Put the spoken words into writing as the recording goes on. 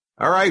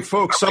All right,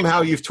 folks,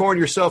 somehow you've torn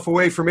yourself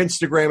away from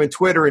Instagram and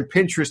Twitter and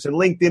Pinterest and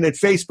LinkedIn and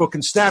Facebook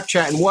and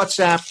Snapchat and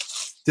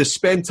WhatsApp to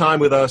spend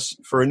time with us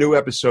for a new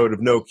episode of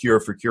No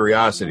Cure for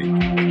Curiosity.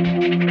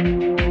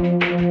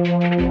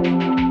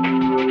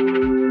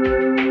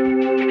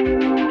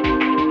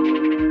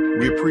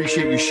 We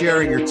appreciate you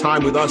sharing your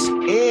time with us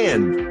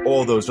and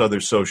all those other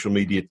social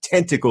media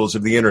tentacles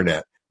of the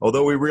internet.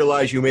 Although we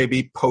realize you may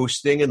be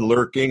posting and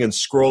lurking and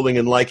scrolling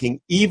and liking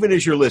even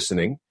as you're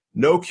listening,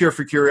 No Cure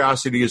for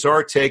Curiosity is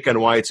our take on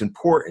why it's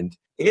important,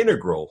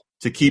 integral,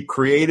 to keep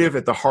creative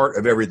at the heart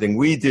of everything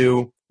we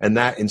do, and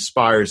that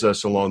inspires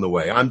us along the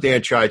way. I'm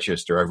Dan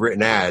Chichester. I've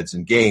written ads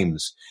and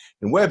games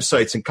and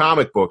websites and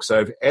comic books.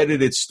 I've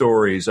edited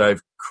stories.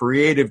 I've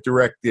creative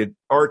directed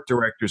art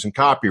directors and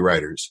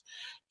copywriters.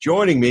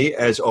 Joining me,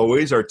 as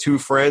always, are two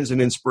friends and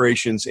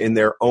inspirations in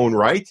their own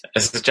right.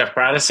 This is Jeff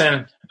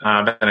Bradison.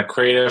 I've been a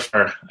creative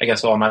for, I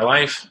guess, all my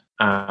life,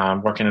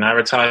 working in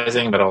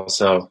advertising, but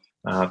also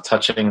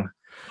touching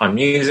on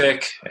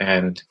music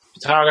and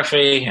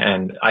photography.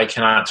 And I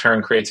cannot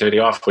turn creativity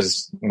off, which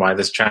is why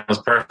this channel is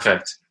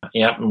perfect.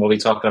 Yep, and we'll be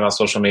talking about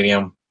social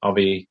media. I'll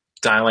be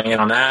dialing in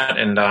on that,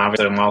 and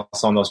obviously I'm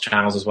also on those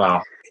channels as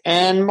well.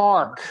 And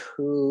Mark,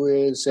 who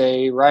is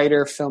a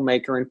writer,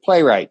 filmmaker, and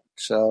playwright.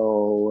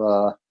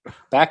 So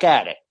back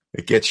at it.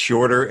 It gets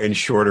shorter and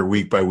shorter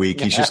week by week.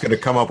 He's just going to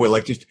come up with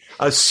like just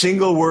a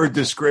single word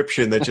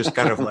description that just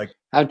kind of like.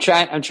 I'm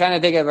trying to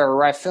think of a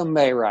right film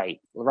may right.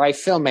 We'll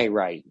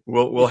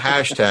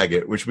hashtag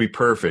it, which would be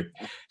perfect.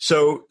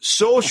 So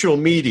social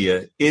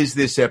media is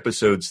this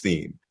episode's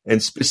theme,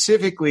 and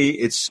specifically,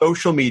 it's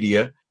social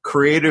media,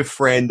 creative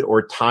friend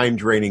or time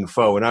draining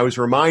foe. And I was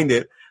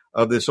reminded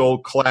of this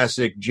old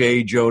classic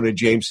J. Jonah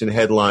Jameson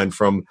headline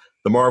from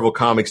the Marvel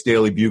Comics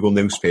Daily Bugle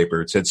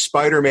newspaper. It said,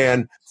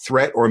 Spider-Man,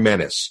 threat or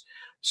menace.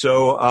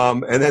 So,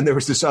 and then there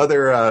was this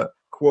other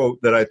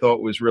quote that I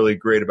thought was really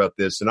great about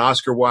this. And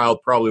Oscar Wilde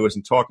probably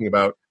wasn't talking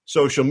about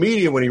social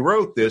media when he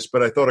wrote this,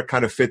 but I thought it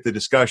kind of fit the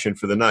discussion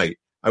for the night.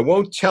 I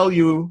won't tell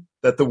you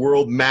that the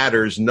world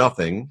matters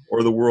nothing,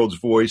 or the world's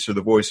voice or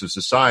the voice of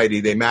society.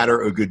 They matter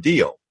a good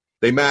deal.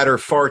 They matter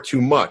far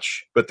too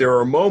much. But there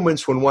are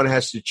moments when one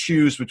has to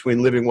choose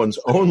between living one's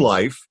own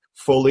life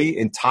fully,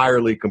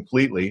 entirely,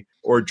 completely,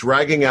 or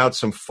dragging out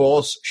some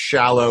false,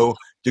 shallow,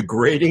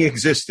 degrading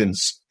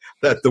existence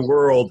that the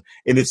world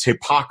in its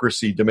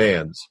hypocrisy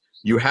demands.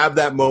 You have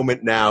that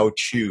moment now,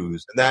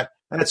 choose. And that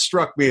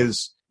struck me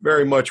as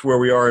very much where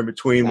we are in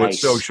between what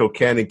social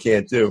can and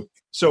can't do.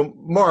 So,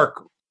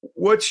 Mark,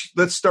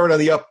 let's start on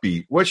the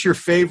upbeat. What's your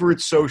favorite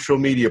social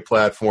media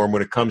platform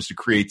when it comes to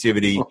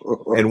creativity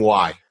and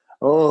why?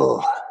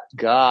 Oh,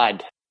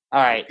 God.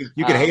 All right.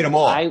 You can hate them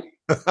all.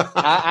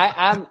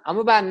 I'm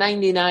about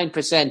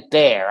 99%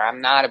 there.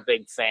 I'm not a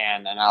big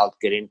fan, and I'll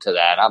get into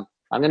that.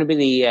 I'm going to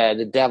be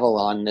the devil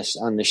on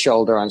the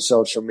shoulder on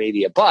social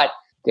media, but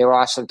there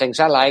are some things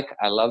I like.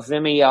 I love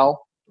Vimeo,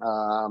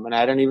 and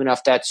I don't even know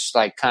if that's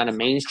like kind of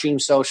mainstream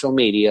social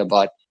media,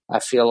 but I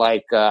feel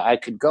like I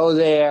could go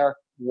there,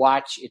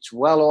 watch. It's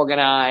well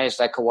organized.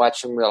 I could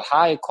watch some real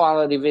high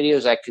quality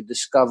videos. I could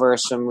discover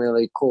some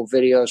really cool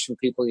videos from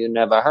people you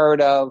never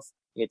heard of.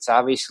 It's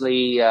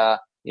obviously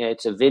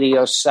it's a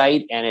video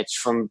site, and it's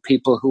from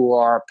people who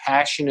are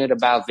passionate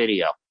about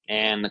video.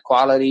 And the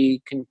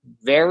quality can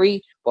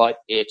vary, but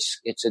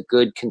it's a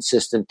good,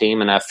 consistent theme,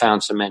 and I've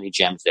found so many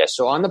gems there.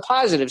 So on the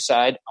positive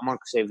side, I'm going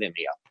to say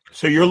Vimeo.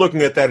 So you're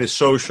looking at that as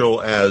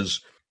social as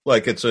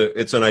like it's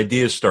an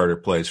idea starter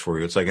place for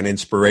you. It's like an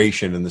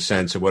inspiration in the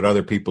sense of what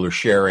other people are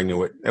sharing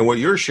and what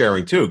you're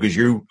sharing too, because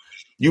you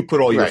put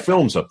all your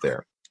films up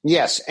there.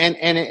 Yes, and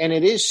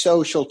it is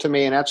social to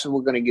me, and that's what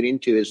we're going to get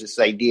into is this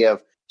idea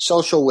of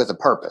social with a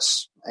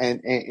purpose, and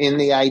in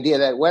the idea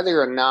that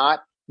whether or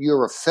not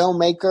you're a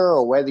filmmaker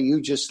or whether you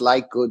just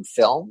like good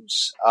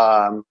films,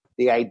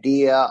 the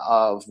idea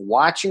of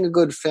watching a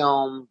good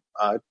film,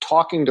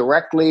 talking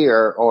directly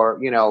or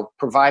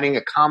providing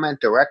a comment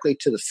directly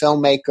to the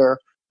filmmaker,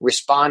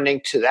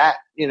 responding to that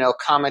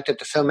comment that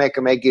the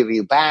filmmaker may give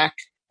you back,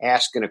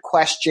 asking a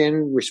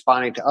question,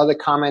 responding to other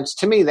comments.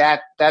 To me,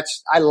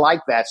 that's I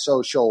like that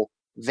social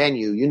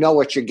venue. You know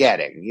what you're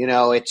getting.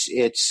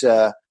 It's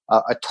a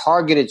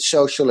targeted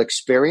social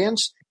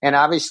experience, and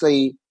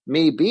obviously,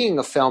 me being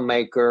a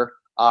filmmaker,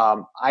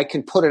 I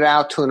can put it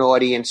out to an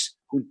audience,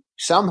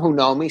 some who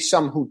know me,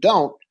 some who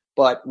don't.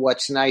 But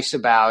what's nice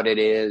about it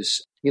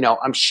is,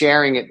 I'm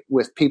sharing it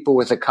with people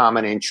with a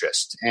common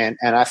interest. And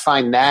I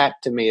find that,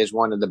 to me, is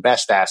one of the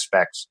best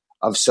aspects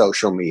of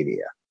social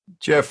media.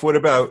 Jeff, what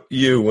about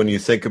you when you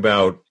think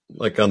about,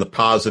 like, on the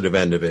positive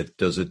end of it?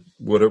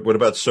 What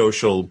about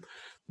social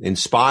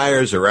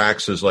inspires or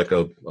acts as like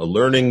a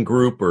learning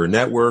group or a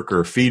network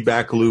or a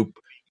feedback loop?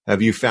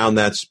 Have you found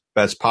that's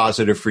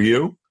positive for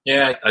you?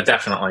 Yeah,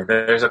 definitely.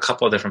 There's a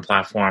couple of different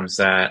platforms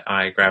that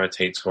I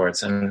gravitate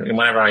towards, and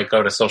whenever I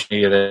go to social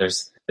media,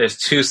 there's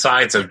two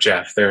sides of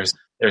Jeff. There's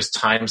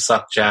time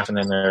suck Jeff, and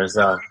then there's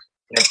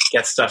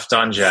get stuff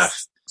done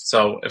Jeff.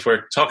 So if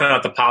we're talking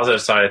about the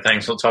positive side of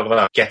things, we'll talk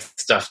about get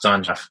stuff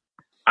done Jeff.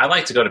 I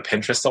like to go to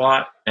Pinterest a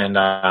lot. And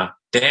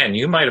Dan,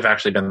 you might have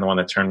actually been the one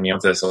that turned me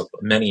onto this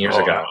many years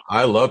ago.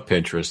 I love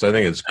Pinterest. I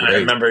think it's great. I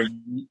remember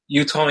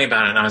you told me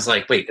about it, and I was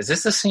like, wait, is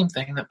this the same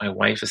thing that my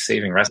wife is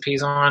saving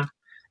recipes on?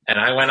 And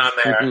I went on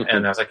there,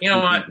 and I was like, you know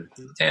what?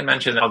 Dan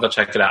mentioned it. I'll go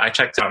check it out. I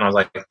checked it out, and I was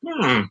like,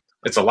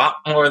 it's a lot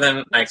more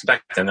than I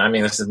expected. And I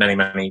mean, this is many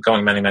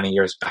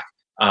years back.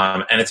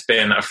 And it's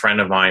been a friend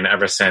of mine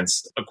ever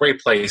since. A great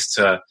place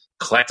to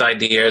collect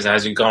ideas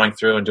as you're going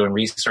through and doing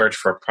research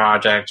for a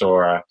project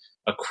or a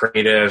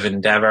creative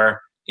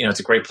endeavor. You know,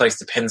 it's a great place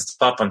to pin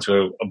stuff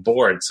onto a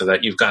board so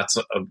that you've got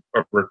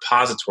a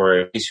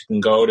repository you can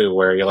go to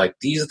where you're like,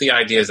 these are the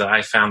ideas that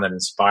I found that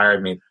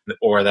inspired me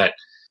or that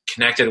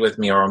connected with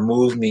me or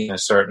moved me in a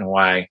certain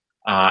way.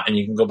 And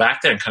you can go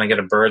back there and kind of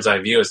get a bird's eye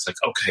view. It's like,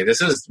 okay,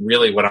 this is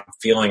really what I'm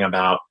feeling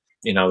about,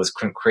 you know, this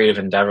creative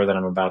endeavor that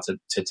I'm about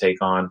to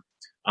take on.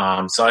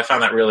 So I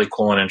found that really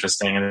cool and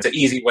interesting, and it's an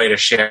easy way to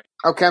share.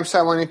 Okay, I'm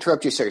sorry, I want to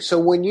interrupt you a second. So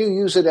when you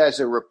use it as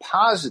a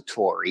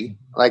repository,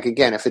 like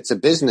again, if it's a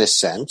business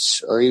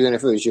sense, or even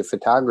if it was your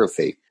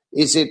photography,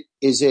 is it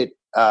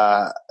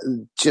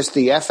just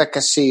the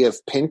efficacy of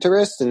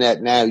Pinterest, and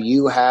that now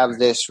you have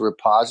this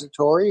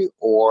repository,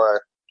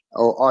 or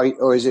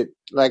is it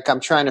like I'm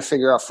trying to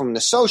figure out from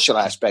the social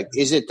aspect?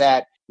 Is it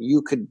that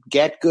you could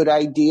get good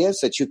ideas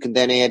that you can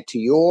then add to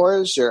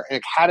yours, or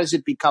how does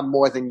it become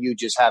more than you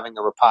just having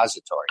a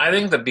repository? I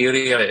think the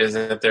beauty of it is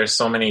that there's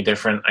so many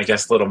different, I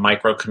guess, little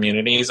micro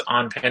communities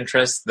on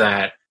Pinterest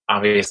that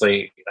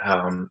obviously,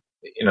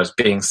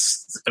 being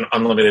an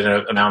unlimited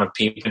amount of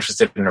people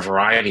interested in a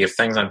variety of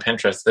things on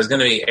Pinterest, there's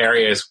going to be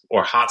areas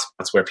or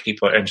hotspots where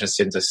people are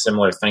interested in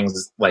similar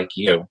things like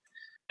you.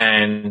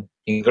 And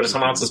you can go to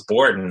someone else's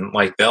board and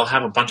like they'll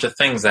have a bunch of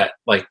things that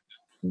like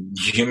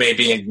you may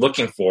be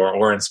looking for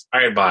or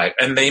inspired by,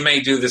 and they may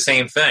do the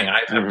same thing.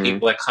 I've had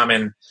people that come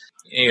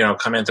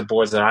into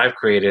boards that I've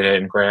created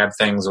and grab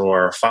things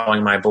or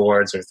following my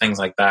boards or things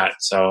like that.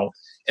 So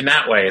in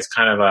that way, it's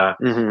kind of a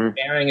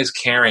sharing is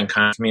caring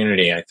kind of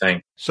community, I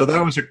think. So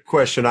that was a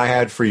question I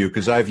had for you,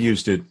 because I've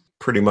used it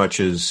pretty much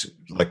as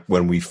like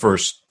when we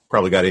first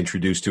probably got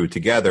introduced to it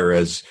together,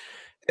 as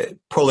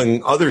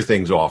pulling other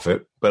things off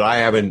it. But I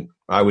haven't,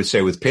 I would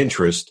say with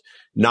Pinterest,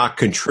 not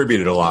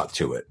contributed a lot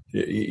to it.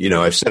 You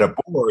know, I've set up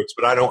boards,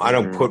 but I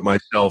don't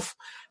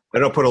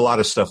put a lot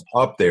of stuff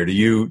up there. Do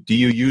you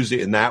use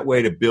it in that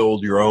way to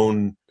build your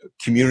own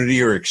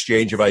community or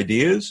exchange of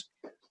ideas?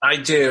 I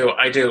do.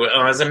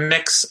 As a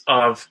mix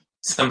of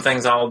some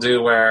things I'll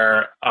do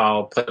where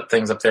I'll put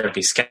things up there to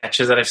be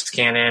sketches that I've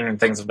scanned in and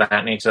things of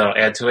that nature that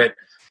I'll add to it.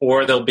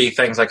 Or there'll be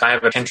things like I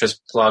have a Pinterest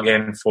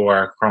plugin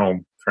for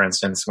Chrome, for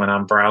instance, when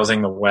I'm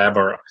browsing the web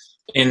or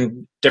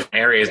in different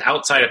areas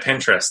outside of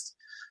Pinterest,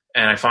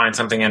 and I find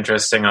something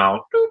interesting,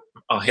 I'll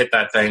hit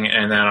that thing,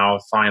 and then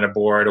I'll find a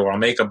board, or I'll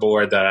make a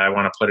board that I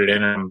want to put it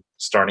in, and I'm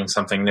starting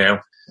something new,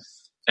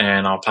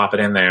 and I'll pop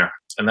it in there.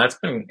 And that's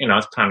been,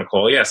 it's kind of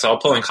cool. Yeah, so I'll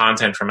pull in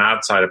content from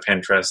outside of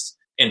Pinterest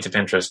into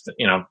Pinterest.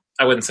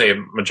 I wouldn't say a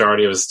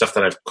majority of the stuff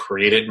that I've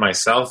created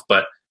myself,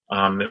 but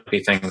there'll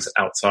be things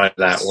outside of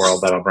that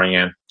world that I'll bring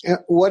in.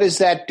 What does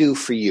that do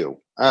for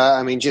you?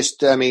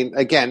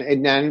 Again,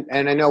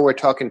 and I know we're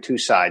talking two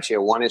sides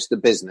here. One is the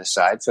business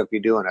side. So if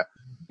you're doing a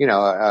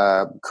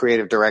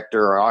creative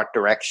director or art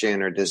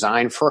direction or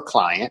design for a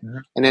client,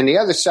 and then the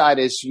other side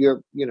is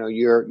your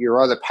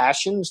other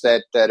passions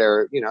that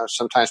are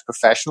sometimes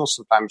professional,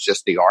 sometimes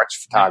just the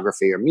arts,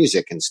 photography or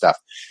music and stuff.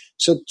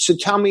 So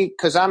tell me,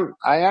 because I'm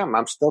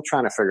still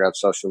trying to figure out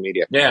social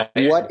media. Yeah.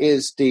 What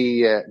is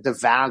the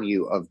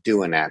value of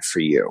doing that for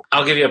you?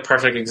 I'll give you a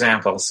perfect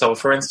example. So,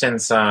 for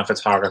instance,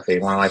 photography,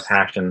 one of my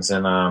passions,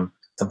 and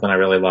something I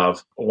really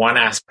love. One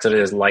aspect of it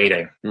is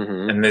lighting,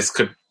 and this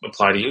could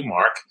apply to you,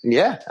 Mark.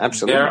 Yeah,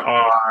 absolutely. There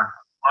are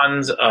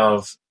tons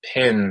of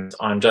pins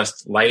on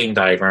just lighting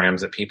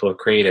diagrams that people have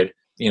created,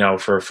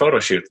 for a photo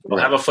shoot. They'll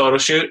have a photo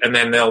shoot, and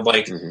then they'll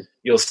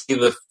you'll see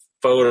the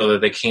photo that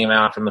they came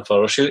out from the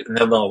photo shoot, and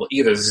then they'll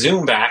either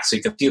zoom back so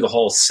you can see the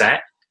whole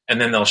set, and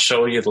then they'll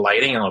show you the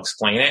lighting and they'll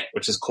explain it,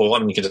 which is cool.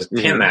 And you can just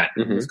pin that.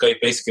 It's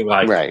basically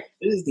like,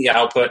 this is the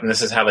output and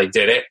this is how they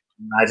did it.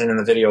 Imagine in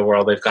the video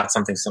world, they've got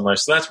something similar.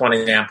 So that's one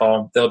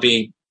example. There'll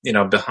be,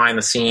 behind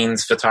the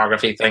scenes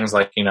photography, things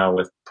like,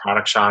 with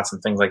product shots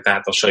and things like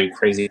that. They'll show you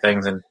crazy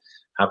things and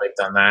how they've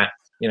done that.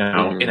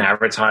 In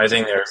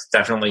advertising, there's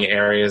definitely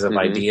areas of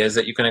ideas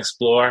that you can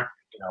explore.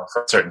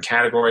 For a certain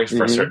category,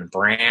 for a certain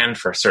brand,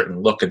 for a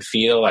certain look and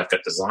feel. I've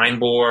got design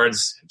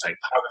boards,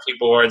 typography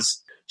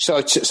boards. So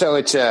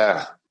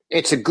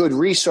it's a good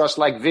resource.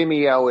 Like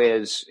Vimeo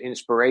is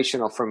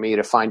inspirational for me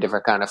to find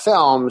different kind of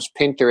films.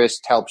 Pinterest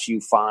helps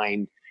you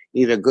find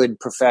either good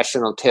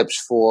professional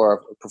tips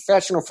for a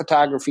professional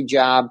photography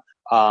job,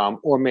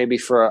 or maybe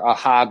for a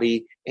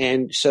hobby.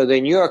 And so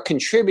then you're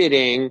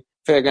contributing,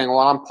 figuring, well,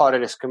 I'm part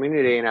of this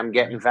community and I'm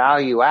getting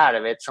value out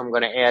of it, so I'm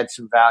going to add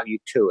some value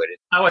to it.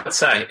 I would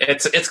say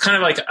it's kind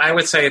of like, I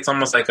would say it's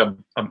almost like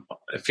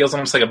it feels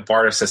almost like a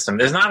barter system.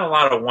 There's not a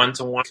lot of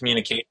one-to-one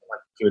communication like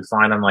you would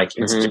find on like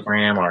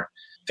Instagram or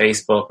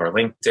Facebook or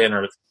LinkedIn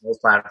or those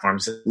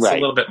platforms. It's a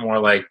little bit more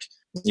like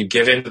you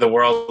give into the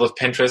world of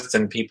Pinterest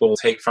and people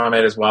take from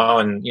it as well.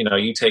 And,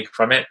 you take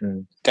from it,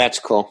 and that's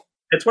cool.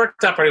 It's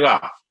worked out pretty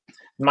well.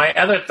 My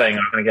other thing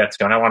I'm going to get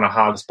to, and I want to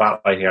hog the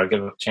spotlight here. I'll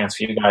give a chance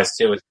for you guys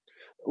too.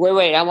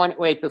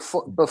 Wait.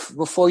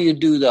 Before you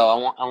do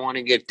though, I want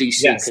to get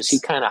DC because he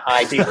kind of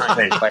hides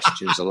behind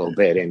questions a little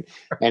bit,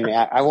 and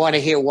I want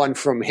to hear one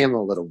from him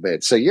a little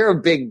bit. So you're a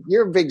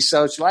big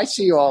social. I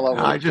see you all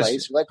over the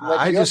place.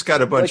 I just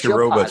got a bunch of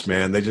robots,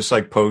 man. They just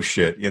like post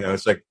shit.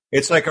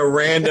 It's like a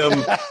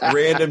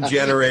random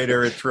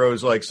generator. It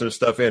throws like some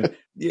stuff in.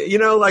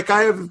 Like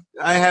I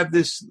have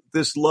this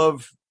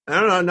love. I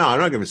don't know. No,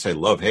 I'm not going to say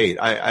love hate.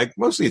 I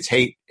mostly it's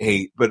hate,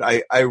 but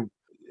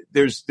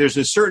there's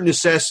a certain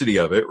necessity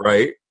of it,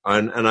 right?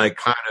 And I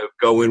kind of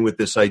go in with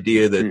this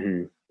idea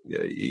that,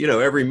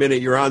 every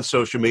minute you're on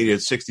social media,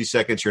 it's 60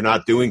 seconds, you're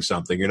not doing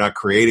something, you're not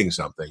creating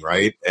something,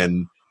 right?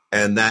 And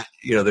that,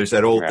 there's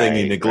that old thing,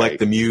 you neglect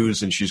the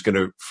muse and she's going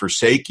to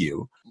forsake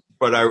you.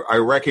 But I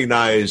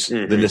recognize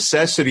the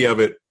necessity of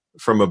it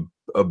from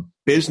a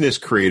business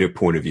creative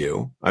point of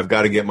view. I've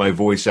got to get my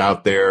voice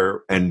out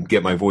there and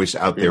get my voice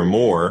out there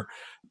more.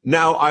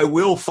 Now, I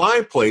will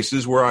find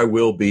places where I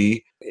will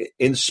be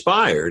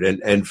inspired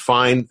and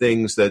find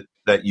things that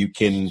you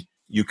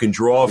can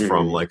draw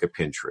from, like a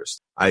Pinterest.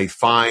 I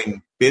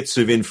find bits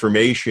of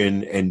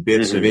information and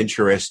bits of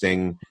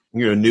interesting,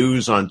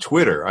 news on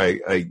Twitter.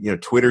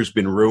 Twitter's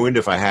been ruined.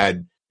 If I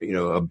had,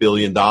 $1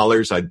 billion,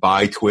 I'd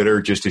buy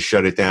Twitter just to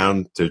shut it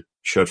down, to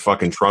shut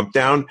fucking Trump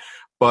down.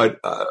 But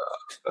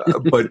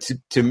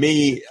to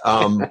me,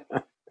 I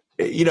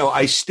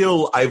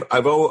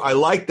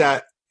like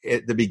that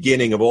at the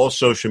beginning of all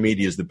social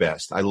media is the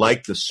best. I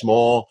like the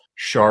small,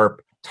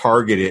 sharp,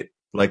 targeted,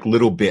 like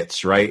little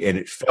bits, right? And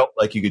it felt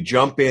like you could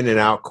jump in and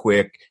out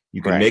quick.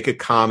 You could make a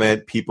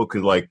comment. People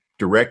could like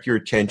direct your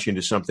attention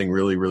to something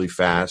really, really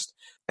fast.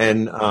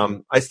 And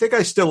I think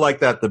I still like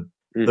that the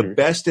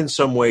best in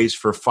some ways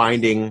for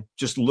finding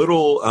just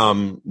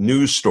little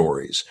news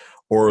stories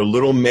or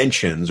little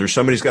mentions, or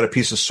somebody's got a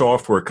piece of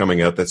software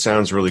coming out that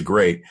sounds really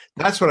great.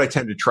 That's what I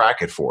tend to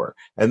track it for.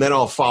 And then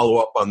I'll follow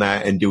up on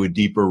that and do a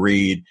deeper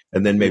read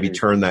and then maybe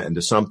turn that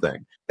into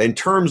something. In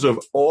terms of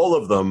all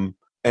of them,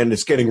 and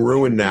it's getting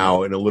ruined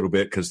now in a little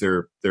bit because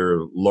they're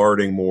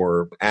larding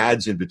more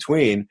ads in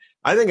between,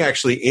 I think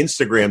actually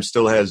Instagram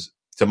still has,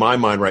 to my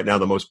mind right now,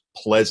 the most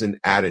pleasant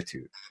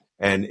attitude.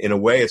 And in a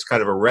way, it's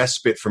kind of a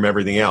respite from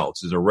everything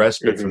else. It's a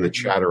respite from the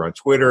chatter on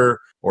Twitter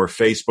or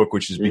Facebook,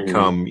 which has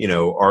become,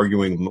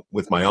 arguing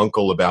with my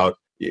uncle about,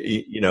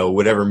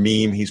 whatever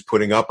meme he's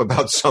putting up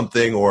about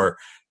something, or,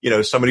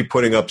 somebody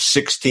putting up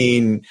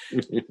 16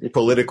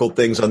 political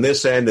things on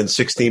this end and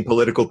 16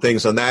 political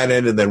things on that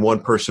end. And then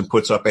one person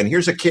puts up, and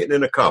here's a kitten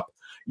in a cup.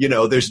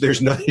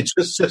 There's nothing, it's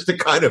just to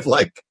kind of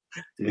like,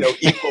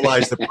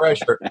 equalize the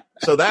pressure.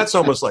 So that's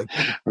almost like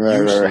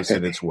useless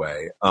in its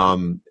way,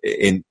 from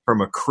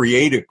a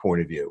creative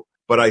point of view.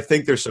 But I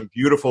think there's some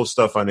beautiful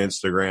stuff on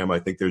Instagram. I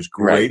think there's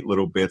great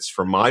little bits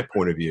from my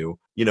point of view,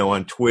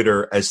 on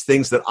Twitter, as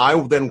things that I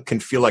then can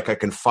feel like I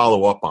can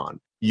follow up on.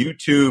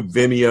 YouTube,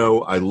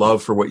 Vimeo, I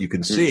love for what you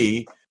can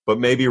see, but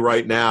maybe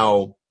right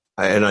now,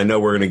 and I know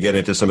we're going to get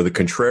into some of the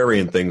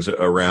contrarian things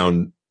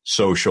around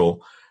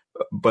social,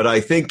 but I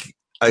think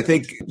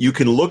you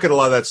can look at a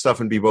lot of that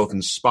stuff and be both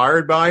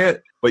inspired by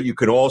it, but you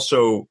can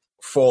also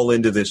fall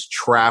into this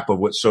trap of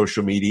what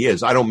social media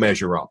is. I don't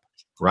measure up,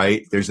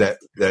 right? There's that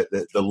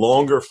the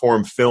longer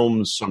form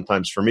films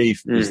sometimes for me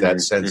is that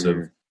sense of,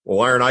 well,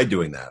 why aren't I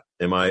doing that?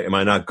 Am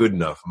I not good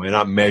enough? Am I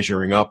not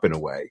measuring up in a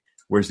way?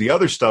 Whereas the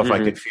other stuff, I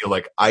can feel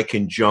like I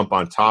can jump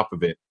on top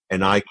of it,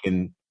 and I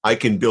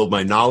can build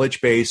my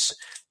knowledge base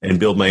and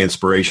build my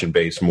inspiration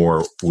base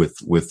more with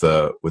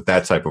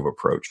that type of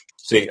approach.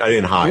 See, I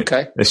didn't hide.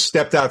 Okay. I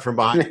stepped out from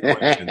behind the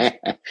question.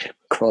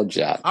 Cool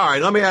job. All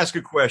right, let me ask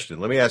a question.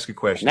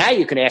 Now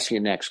you can ask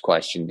your next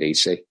question,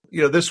 DC.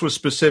 This was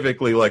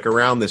specifically like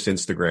around this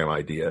Instagram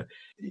idea.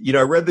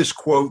 I read this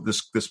quote.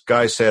 This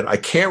guy said, "I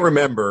can't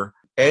remember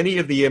any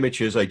of the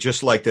images I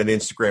just liked on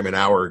Instagram an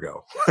hour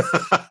ago."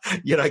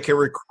 I can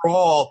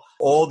recall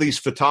all these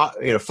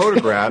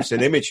photographs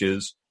and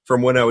images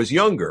from when I was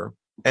younger.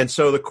 And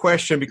so the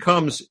question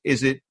becomes,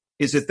 is it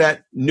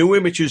that new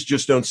images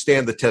just don't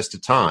stand the test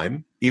of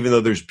time, even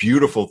though there's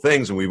beautiful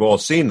things and we've all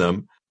seen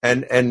them?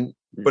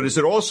 But is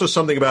it also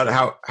something about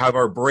how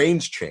our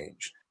brains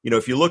change?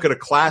 If you look at a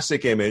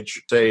classic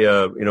image, say,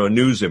 a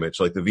news image,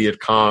 like the Viet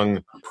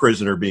Cong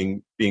prisoner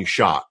being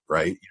shot,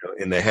 right,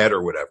 in the head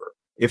or whatever.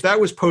 If that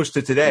was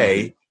posted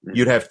today,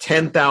 you'd have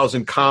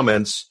 10,000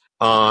 comments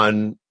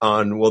on,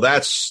 well,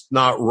 that's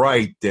not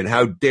right, and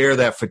how dare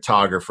that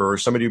photographer, or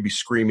somebody would be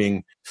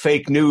screaming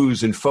fake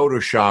news and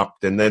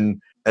photoshopped, and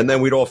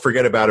then we'd all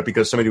forget about it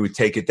because somebody would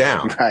take it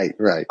down.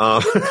 Right.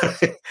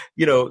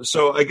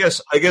 So I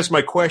guess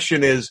my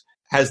question is,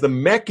 has the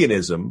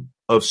mechanism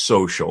of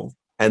social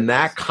and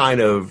that kind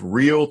of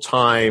real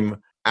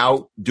time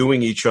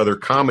outdoing each other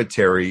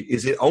commentary,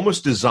 is it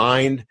almost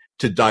designed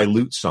to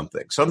dilute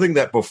something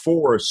that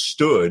before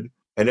stood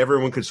and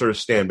everyone could sort of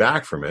stand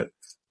back from it?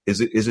 Is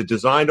it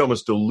designed to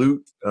almost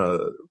dilute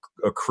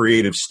a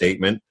creative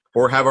statement,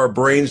 or have our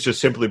brains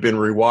just simply been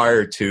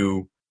rewired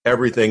to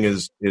everything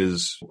is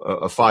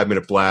a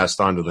 5-minute blast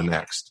onto the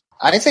next?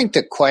 I think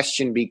the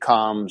question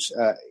becomes,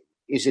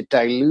 is it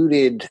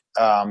diluted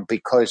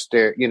because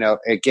there,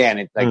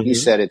 again, like you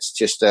said, it's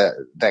just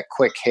that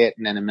quick hit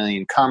and then a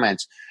million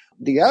comments.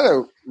 The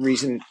other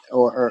reason,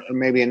 or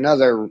maybe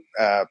another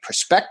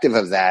perspective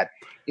of that,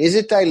 is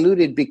it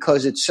diluted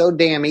because it's so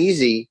damn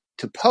easy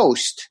to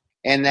post,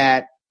 and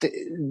that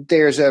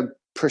there's a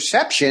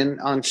perception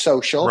on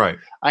social. Right.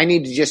 I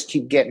need to just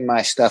keep getting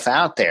my stuff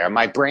out there,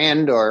 my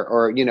brand,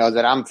 or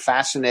that I'm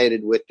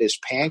fascinated with this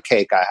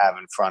pancake I have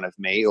in front of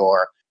me,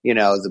 or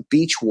the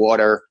beach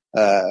water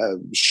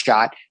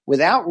shot,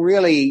 without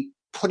really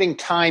putting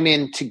time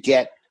in to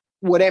get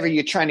whatever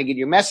you're trying to get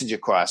your message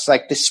across.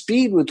 Like the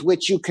speed with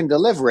which you can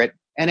deliver it,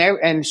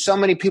 and so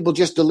many people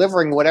just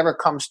delivering whatever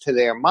comes to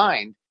their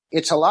mind.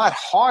 It's a lot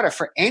harder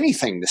for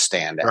anything to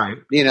stand out. Right.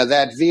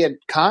 That Viet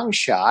Cong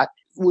shot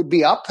would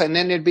be up, and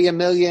then there'd be a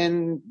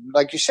million,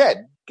 like you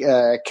said,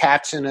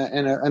 cats in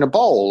a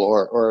bowl,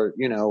 or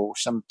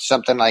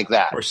something like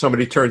that. Or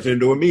somebody turns it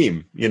into a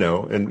meme,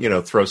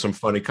 and throw some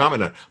funny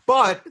comment on it.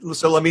 But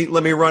so let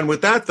me run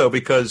with that though,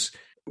 because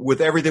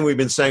with everything we've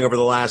been saying over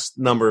the last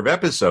number of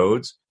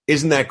episodes,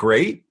 isn't that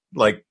great?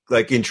 Like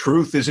in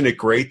truth, isn't it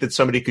great that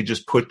somebody could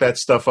just put that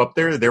stuff up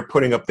there? They're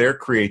putting up their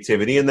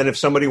creativity, and then if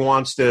somebody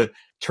wants to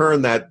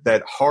turn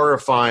that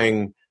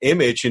horrifying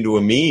image into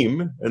a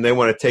meme and they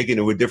want to take it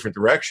into a different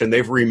direction,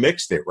 they've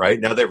remixed it, right?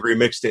 Now they've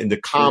remixed it into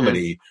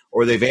comedy,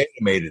 or they've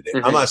animated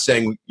it. I'm not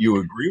saying you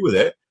agree with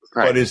it,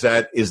 but is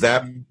that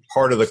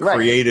part of the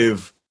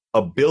creative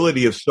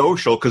ability of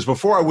social? Because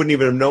before I wouldn't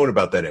even have known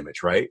about that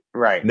image, right?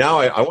 Right. Now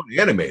I want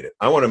to animate it.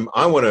 I want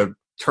to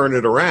turn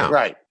it around.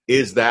 Right.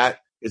 Is that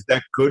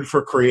good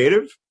for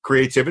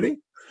creativity?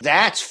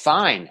 That's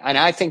fine. And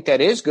I think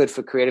that is good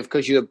for creative,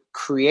 because you're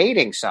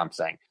creating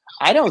something.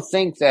 I don't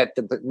think that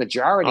the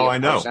majority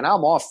of us, and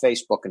I'm off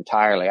Facebook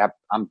entirely.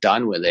 I'm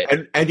done with it.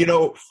 And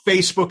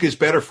Facebook is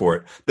better for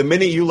it. The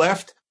minute you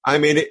left, I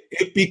mean,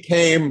 it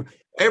became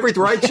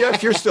everything, right,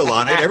 Jeff? You're still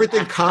on it.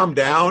 Everything calmed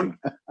down.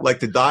 Like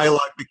the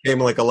dialogue became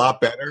like a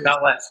lot better.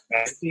 Not less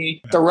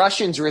messy. The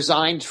Russians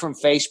resigned from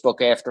Facebook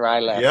after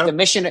I left. Yep. The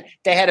mission,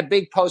 they had a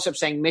big post up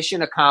saying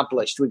 "Mission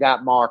accomplished." We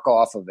got Mark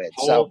off of it.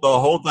 The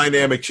whole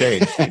dynamic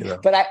changed.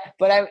 But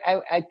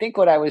I think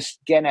what I was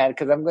getting at,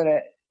 because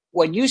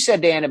what you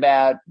said, Dan,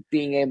 about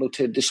being able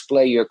to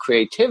display your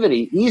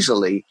creativity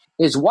easily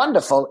is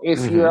wonderful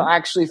if you're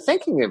actually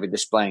thinking of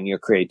displaying your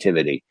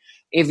creativity.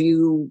 If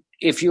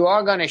you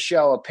are going to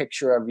show a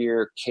picture of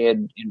your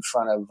kid in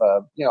front of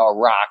a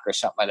rock or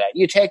something like that,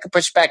 you take a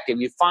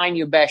perspective, you find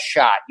your best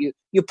shot,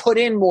 you put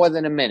in more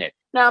than a minute.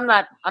 Now,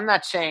 I'm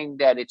not saying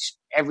that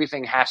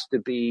everything has to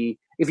be.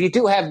 If you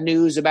do have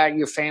news about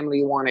your family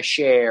you want to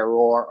share,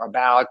 or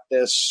about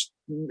this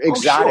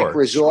exotic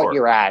resort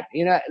you're at,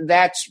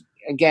 that's,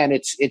 again,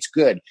 it's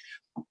good.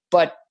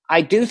 But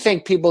I do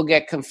think people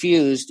get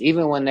confused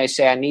even when they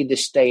say, I need to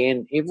stay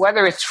in,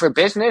 whether it's for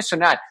business or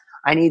not.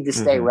 I need to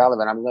stay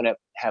relevant. I'm going to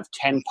have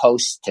 10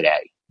 posts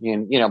today.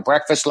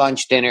 Breakfast,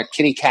 lunch, dinner,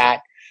 kitty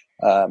cat,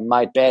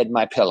 my bed,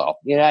 my pillow.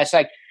 It's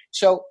like,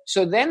 so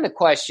then the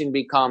question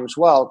becomes,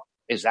 well,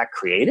 is that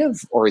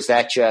creative, or is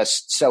that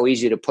just so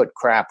easy to put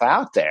crap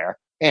out there?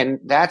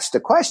 And that's the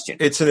question.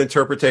 It's an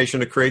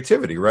interpretation of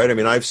creativity, right? I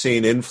mean, I've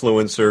seen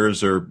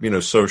influencers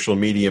or, social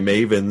media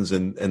mavens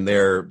and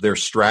their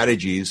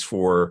strategies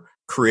for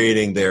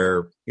creating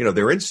their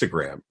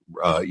Instagram,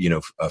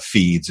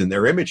 feeds and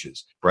their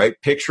images, right?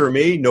 Picture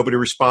me, nobody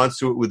responds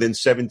to it within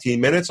 17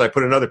 minutes. I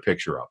put another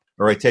picture up,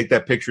 or I take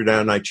that picture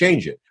down and I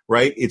change it,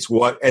 right? It's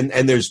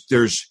and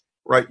there's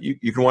right.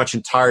 You can watch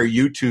entire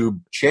YouTube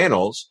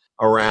channels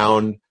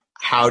around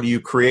how do you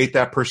create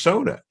that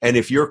persona. And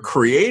if you're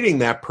creating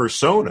that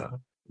persona,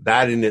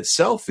 that in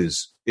itself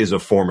is a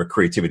form of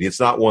creativity. It's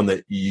not one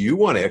that you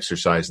want to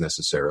exercise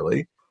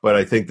necessarily, but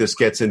I think this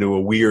gets into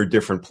a weird,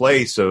 different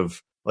place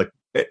of,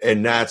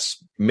 and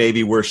that's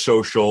maybe where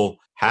social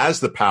has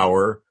the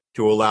power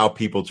to allow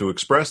people to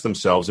express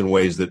themselves in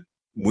ways that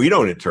we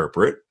don't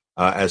interpret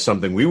as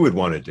something we would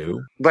want to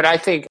do. But I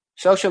think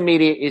social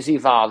media is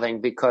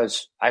evolving,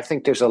 because I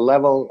think there's a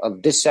level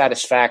of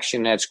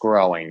dissatisfaction that's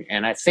growing.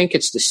 And I think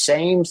it's the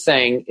same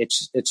thing.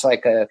 It's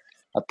like a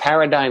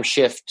paradigm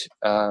shift,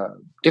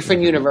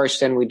 different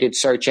universe than we did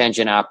search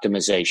engine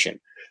optimization.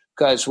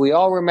 Because we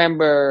all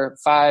remember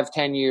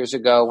 5-10 years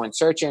ago when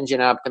search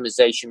engine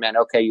optimization meant,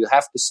 okay, you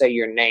have to say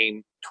your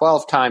name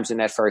 12 times in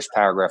that first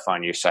paragraph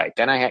on your site.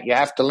 Then you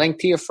have to link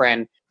to your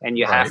friend, and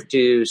you have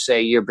to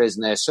say your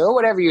business or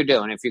whatever you're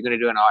doing if you're going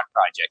to do an art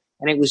project.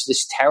 And it was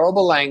this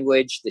terrible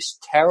language, this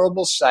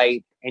terrible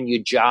site, and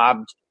you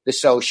jobbed the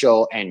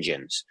social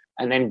engines.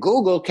 And then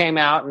Google came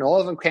out, and all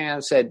of them came out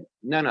and said,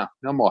 no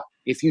more.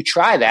 If you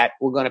try that,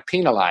 we're going to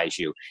penalize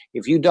you.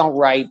 If you don't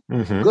write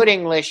good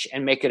English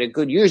and make it a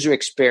good user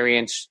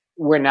experience,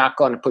 we're not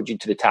going to put you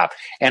to the top.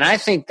 And I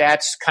think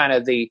that's kind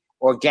of the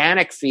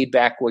organic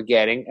feedback we're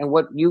getting, and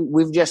what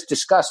we've just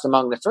discussed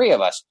among the three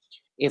of us.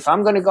 if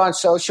I'm going to go on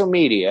social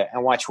media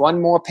and watch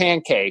one more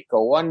pancake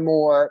or one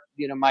more,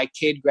 my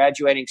kid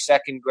graduating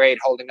second grade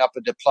holding up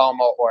a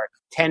diploma, or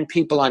 10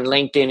 people on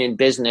LinkedIn in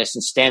business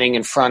and standing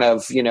in front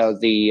of,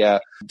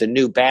 the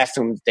new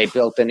bathroom they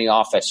built in the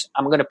office,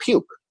 I'm going to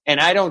puke. And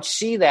I don't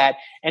see that.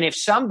 And if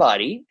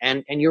somebody,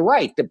 and you're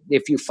right,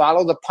 if you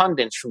follow the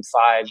pundits from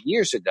 5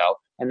 years ago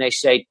and they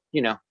say,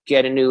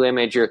 get a new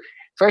image, or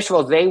first of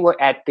all, they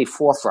were at the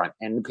forefront,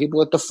 and the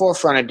people at the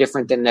forefront are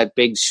different than that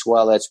big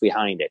swell that's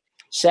behind it.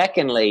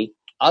 Secondly,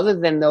 other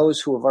than those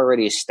who have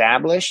already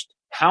established,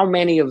 how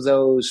many of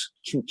those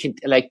can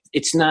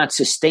it's not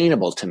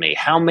sustainable to me.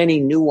 How many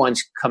new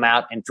ones come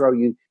out and throw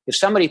you? If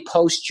somebody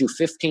posts you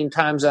 15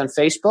 times on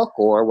Facebook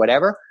or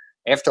whatever,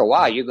 after a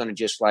while, you're going to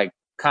just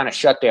kind of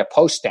shut their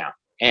post down.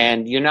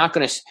 And you're not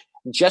going to,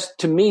 just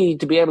to me,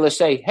 to be able to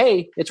say,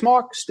 hey, it's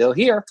Mark, still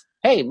here.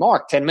 Hey,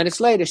 Mark, 10 minutes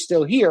later,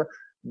 still here.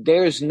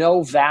 There's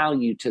no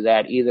value to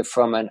that, either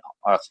from a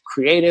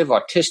creative,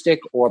 artistic,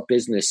 or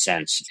business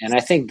sense. And I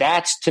think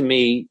that's, to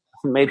me,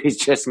 maybe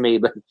it's just me,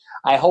 but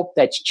I hope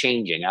that's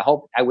changing.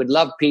 I would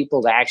love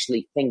people to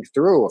actually think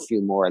through a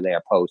few more of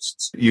their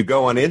posts. You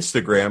go on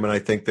Instagram, and I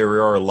think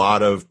there are a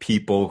lot of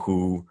people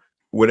who,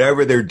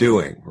 whatever they're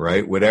doing,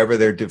 right? Whatever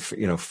they're,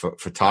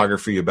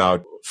 photography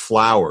about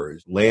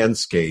flowers,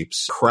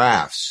 landscapes,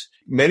 crafts.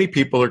 Many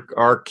people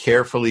are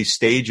carefully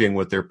staging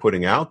what they're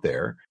putting out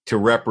there to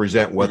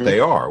represent what they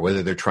are,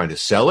 whether they're trying to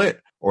sell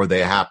it or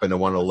they happen to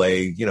want to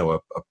lay,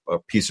 a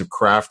piece of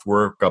craft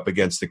work up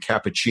against the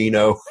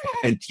cappuccino,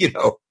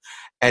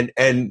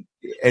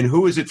 and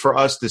who is it for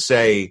us to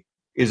say,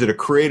 is it a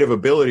creative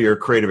ability or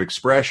creative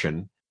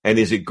expression? And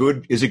is it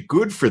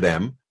good for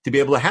them to be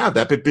able to have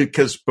that? But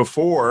because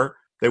before,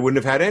 they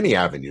wouldn't have had any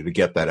avenue to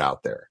get that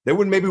out there. They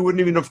wouldn't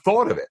even have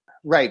thought of it.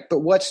 Right. But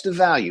what's the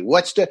value?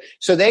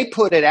 So they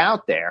put it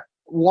out there.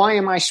 Why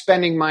am I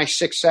spending my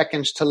 6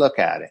 seconds to look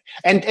at it?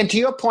 And to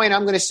your point,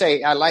 I'm going to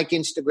say I like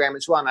Instagram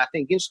as well. And I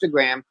think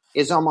Instagram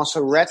is almost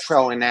a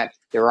retro in that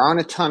there aren't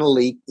a ton of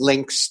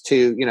links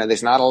to,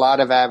 there's not a lot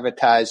of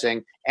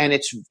advertising. And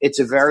it's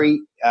a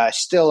very,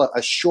 still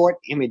a short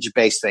image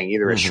based thing,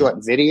 either a short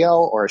video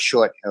or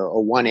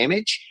or one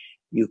image.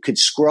 You could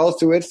scroll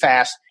through it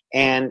fast.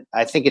 And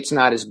I think it's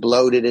not as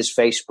bloated as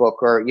Facebook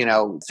or,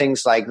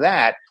 things like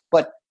that.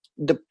 But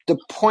the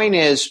point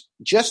is,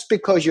 just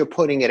because you're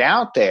putting it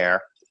out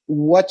there,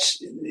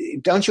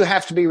 don't you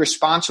have to be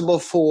responsible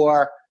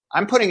for,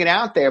 I'm putting it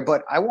out there,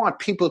 but I want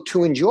people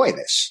to enjoy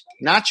this,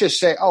 not just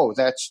say, oh,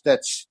 that's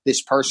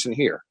this person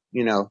here.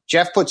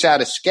 Jeff puts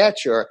out a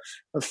sketch or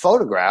a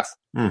photograph.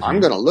 I'm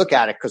going to look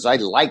at it because I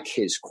like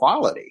his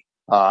quality.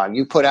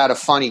 You put out a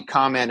funny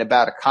comment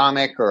about a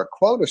comic or a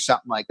quote or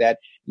something like that.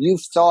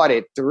 You've thought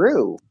it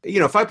through.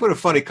 If I put a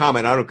funny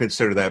comment, I don't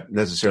consider that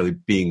necessarily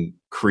being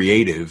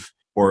creative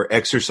or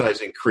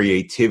exercising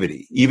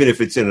creativity, even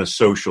if it's in a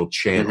social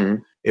channel.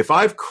 If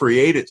I've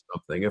created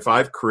something, if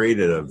I've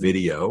created a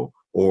video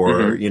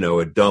or,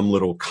 a dumb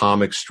little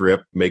comic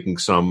strip making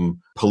some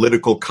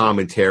political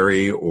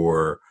commentary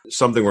or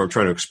something where I'm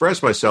trying to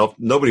express myself,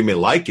 nobody may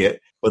like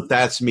it, but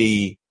that's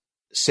me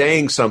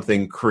saying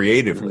something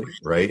creatively,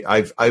 right?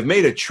 I've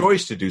made a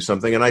choice to do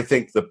something, and I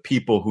think the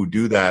people who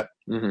do that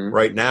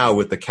right now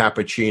with the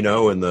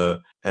cappuccino and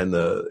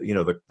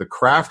the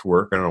craft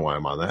work, I don't know why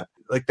I'm on that.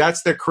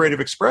 That's their creative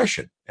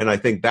expression, and I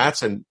think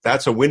that's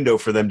a window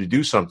for them to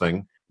do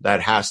something that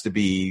has to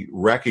be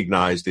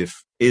recognized.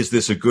 Is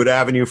this a good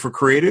avenue for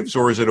creatives,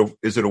 or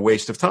is it a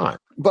waste of time?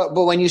 But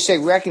when you say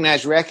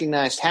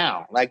recognized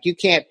how? You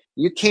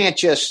can't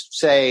just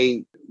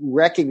say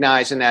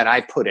recognizing that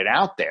I put it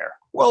out there.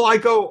 Well, I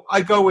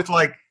go with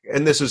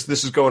and this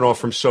is going off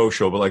from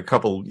social, but a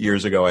couple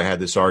years ago, I had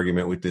this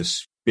argument with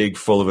this big,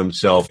 full of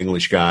himself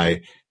English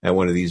guy at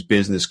one of these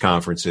business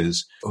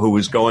conferences who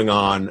was going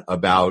on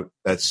about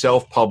that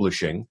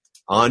self-publishing,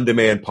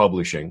 on-demand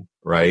publishing,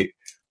 right,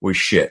 was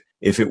shit.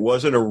 If it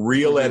wasn't a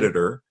real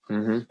editor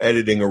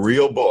editing a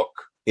real book,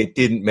 it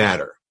didn't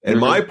matter. And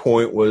my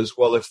point was,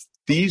 well, if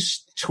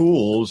these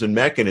tools and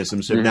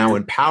mechanisms have now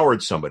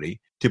empowered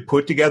somebody to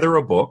put together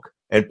a book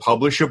and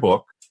publish a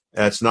book,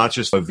 that's not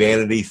just a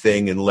vanity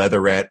thing in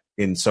leatherette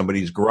in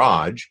somebody's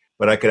garage,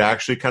 but I could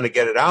actually kind of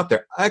get it out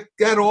there.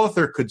 That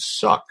author could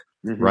suck,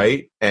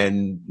 right?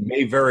 And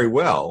may very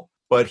well,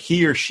 but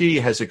he or she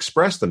has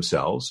expressed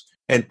themselves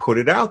and put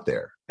it out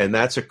there. And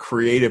that's a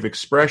creative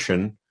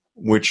expression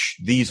which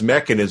these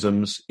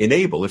mechanisms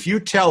enable. If you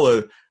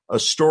tell a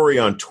story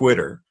on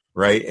Twitter,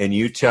 right, and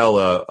you tell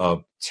a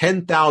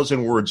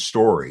 10,000 word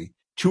story,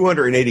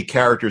 280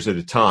 characters at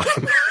a time,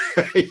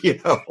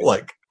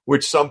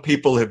 which some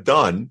people have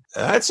done,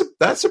 that's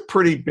a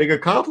pretty big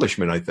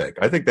accomplishment, I think.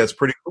 I think that's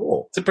pretty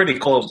cool. It's a pretty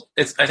cool,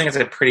 I think it's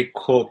a pretty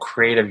cool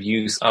creative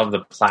use of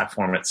the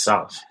platform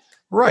itself.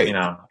 Right.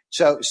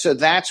 So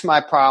that's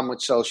my problem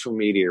with social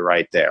media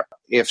right there.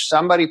 If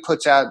somebody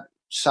puts out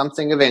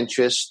something of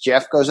interest,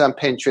 Jeff goes on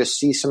Pinterest,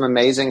 sees some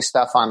amazing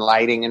stuff on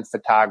lighting and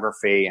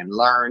photography and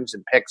learns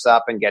and picks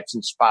up and gets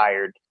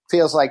inspired.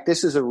 Feels like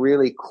this is a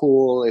really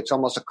cool, it's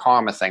almost a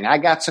karma thing. I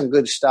got some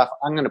good stuff.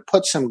 I'm going to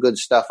put some good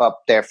stuff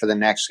up there for the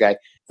next guy.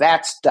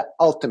 That's the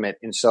ultimate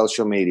in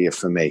social media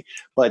for me.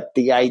 But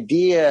the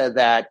idea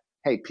that,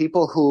 hey,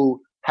 people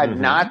who had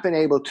not been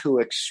able to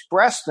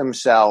express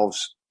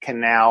themselves can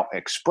now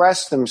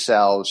express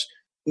themselves.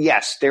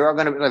 Yes, there are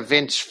going to be.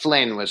 Vince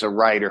Flynn was a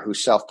writer who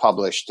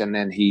self-published, and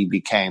then he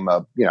became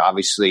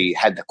obviously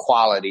had the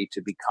quality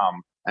to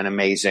become an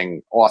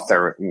amazing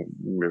author,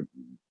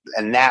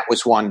 and that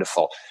was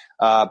wonderful.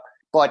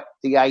 But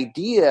the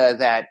idea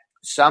that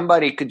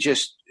somebody could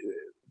just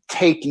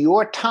take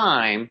your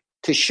time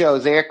to show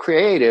their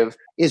creative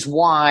is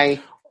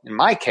why, in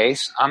my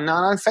case, I'm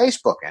not on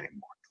Facebook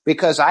anymore.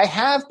 Because I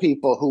have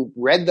people who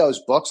read those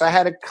books. I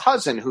had a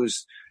cousin who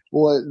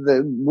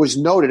was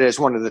noted as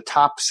one of the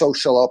top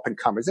social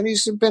up-and-comers, and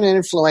he's been an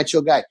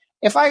influential guy.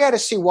 If I got to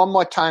see one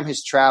more time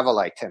his travel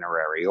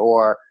itinerary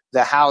or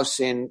the house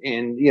in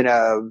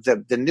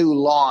the new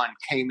lawn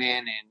came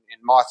in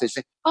Martha's,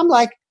 I'm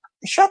like,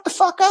 shut the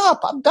fuck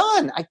up. I'm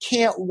done. I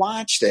can't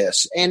watch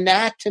this. And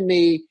that to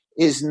me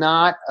is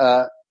not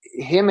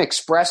him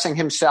expressing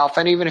himself.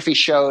 And even if he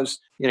shows,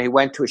 he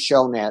went to a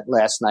show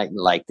last night and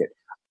liked it.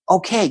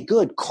 Okay,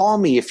 good. Call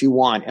me if you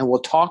want and we'll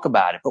talk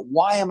about it. But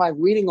why am I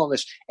reading all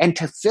this? And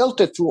to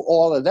filter through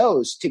all of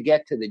those to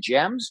get to the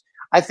gems,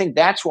 I think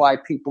that's why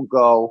people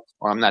go,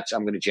 or I'm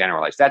going to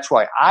generalize. That's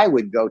why I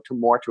would go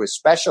to a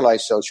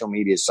specialized social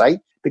media site,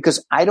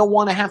 because I don't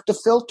want to have to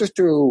filter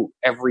through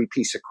every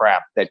piece of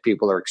crap that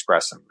people are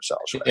expressing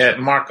themselves with. Yeah,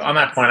 Mark, on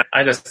that point,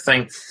 I just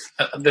think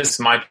this is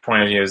my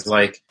point of view is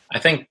I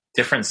think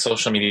different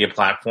social media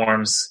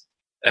platforms,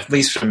 at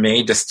least for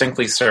me,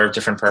 distinctly serve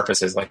different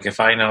purposes. Like if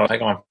I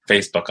go on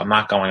Facebook, I'm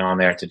not going on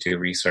there to do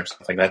research,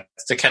 stuff like that.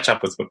 It's to catch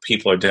up with what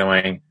people are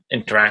doing,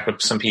 interact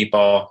with some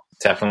people,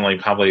 definitely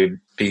probably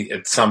be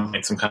at some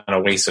kind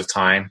of waste of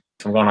time.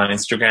 If I'm going on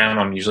Instagram,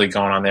 I'm usually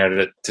going on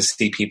there to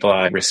see people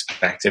I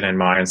respect and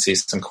admire and see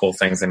some cool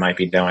things they might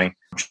be doing.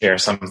 Share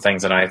some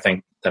things that I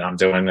think that I'm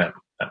doing that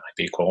might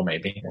be cool,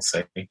 maybe. We'll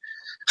see.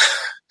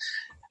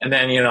 And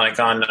then,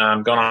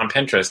 on going on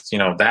Pinterest,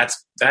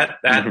 that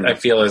I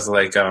feel is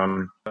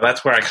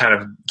that's where I kind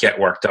of get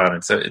work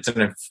done. It's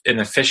an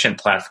efficient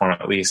platform,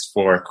 at least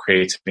for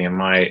creativity in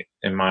my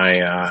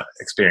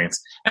experience.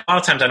 And a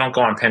lot of times I don't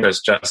go on Pinterest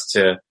just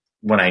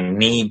when I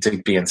need to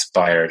be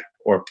inspired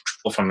or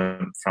from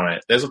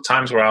it. There's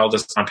times where I'll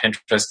just on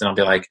Pinterest and I'll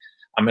be like,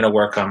 I'm going to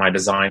work on my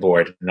design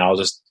board and I'll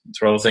just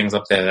throw things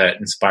up there that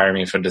inspire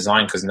me for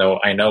design because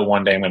I know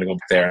one day I'm going to go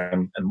there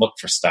and look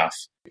for stuff.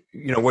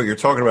 What you're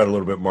talking about a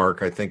little bit,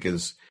 Mark, I think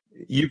is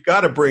you've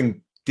got to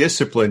bring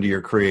discipline to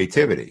your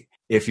creativity.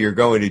 If you're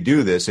going to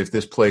do this, if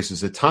this place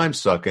is a time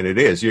suck, and it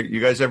is, you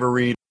guys ever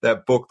read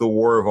that book, The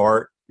War of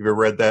Art? You ever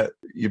read that?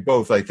 You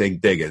both, I think,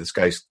 dig it. This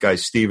guy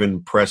Stephen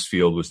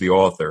Pressfield was the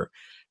author.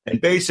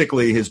 And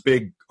basically his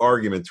big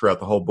argument throughout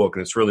the whole book,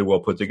 and it's really well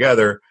put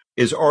together,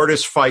 is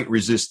artists fight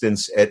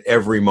resistance at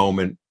every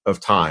moment of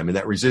time. And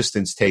that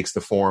resistance takes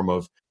the form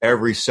of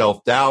every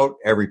self-doubt,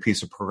 every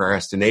piece of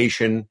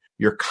procrastination.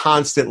 You're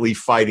constantly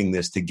fighting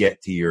this to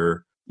get to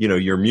your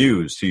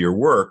muse, to your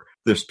work.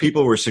 There's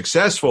people who are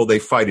successful, they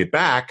fight it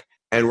back.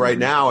 And right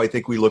now, I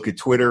think we look at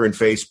Twitter and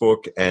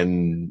Facebook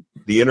and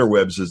the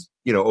interwebs as,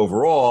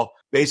 overall,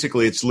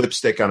 basically it's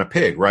lipstick on a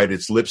pig, right?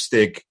 It's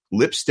lipstick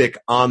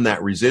on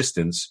that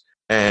resistance.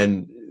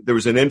 And there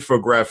was an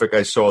infographic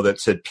I saw that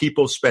said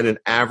people spend an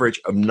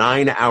average of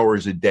 9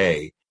 hours a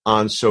day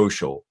on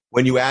social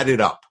when you add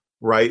it up,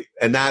 right?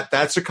 And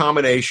that's a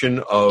combination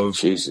of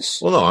Jesus.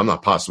 Well, no, I'm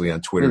not possibly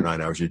on Twitter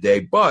 9 hours a day,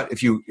 but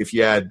if you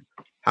add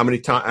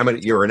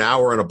you're an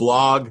hour on a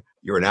blog,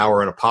 you're an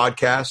hour on a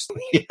podcast,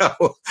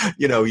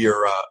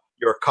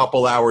 you're a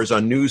couple hours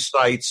on news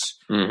sites,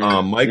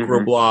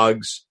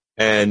 microblogs,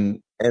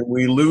 and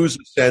we lose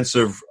a sense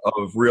of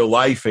real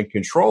life and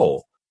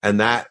control. And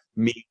that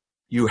means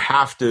you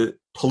have to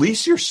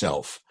police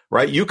yourself,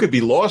 right? You could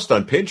be lost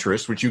on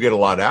Pinterest, which you get a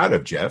lot out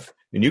of, Jeff,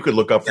 and you could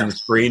look up from the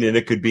screen and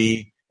it could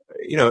be,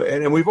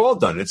 and we've all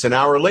done it. It's an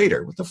hour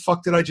later. What the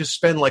fuck did I just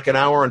spend like an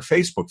hour on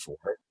Facebook for?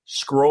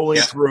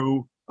 Scrolling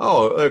through,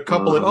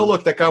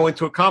 look, that guy went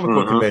to a comic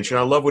book convention.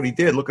 I love what he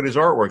did. Look at his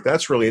artwork.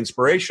 That's really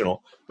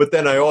inspirational. But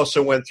then I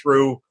also went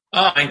through.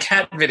 And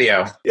cat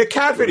video. Yeah,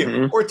 cat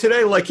video. Or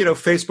today,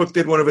 Facebook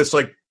did one of its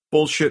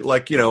bullshit,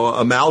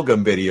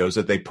 amalgam videos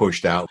that they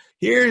pushed out.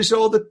 Here's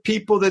all the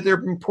people that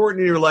are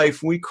important in your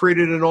life. We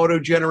created an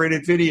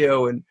auto-generated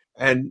video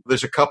and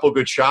there's a couple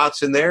good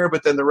shots in there,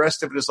 but then the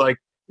rest of it is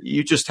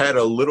you just had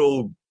a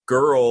little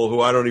girl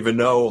who I don't even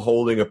know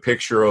holding a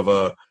picture of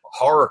a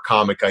horror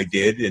comic I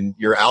did, and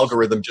your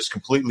algorithm just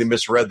completely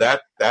misread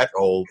that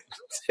whole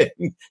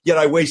thing. Yet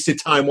I wasted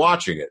time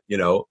watching it.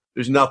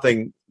 There's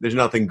nothing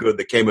good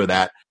that came of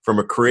that from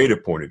a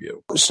creative point of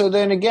view. So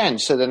then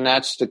that's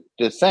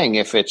the thing.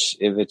 If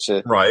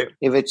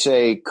it's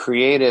a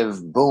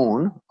creative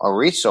boon or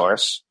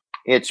resource,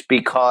 it's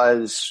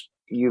because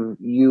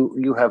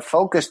you have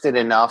focused it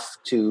enough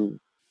to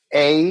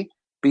be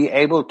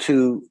able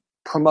to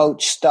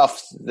promote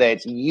stuff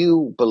that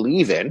you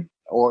believe in.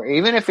 Or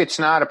even if it's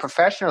not a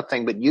professional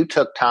thing, but you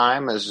took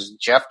time, as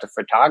Jeff, the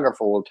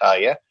photographer, will tell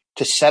you,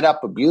 to set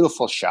up a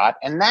beautiful shot,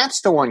 and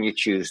that's the one you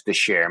choose to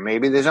share.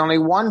 Maybe there's only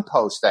one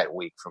post that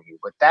week from you,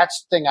 but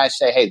that's the thing I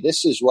say, hey,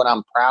 this is what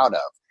I'm proud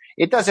of.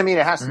 It doesn't mean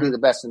it has to be the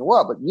best in the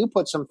world, but you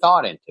put some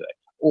thought into it.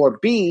 Or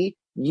B,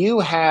 you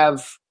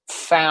have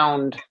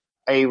found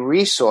a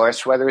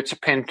resource, whether it's a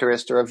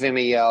Pinterest or a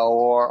Vimeo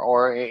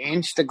or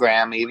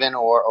Instagram even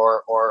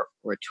or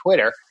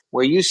Twitter,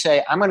 where you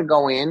say, I'm going to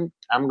go in,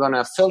 I'm going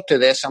to filter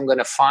this, I'm going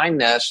to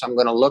find this, I'm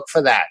going to look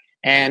for that.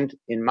 And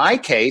in my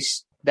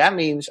case, that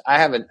means I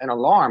have an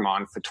alarm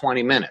on for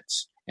 20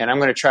 minutes. And I'm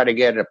going to try to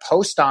get a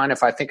post on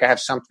if I think I have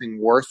something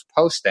worth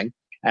posting.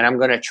 And I'm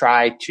going to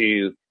try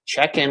to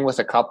check in with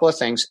a couple of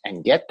things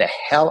and get the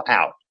hell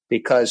out.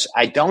 Because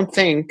I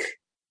think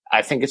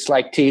it's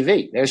like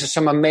TV. There's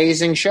some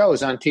amazing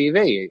shows on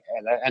TV.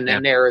 And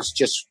then there is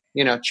just,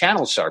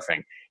 channel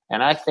surfing.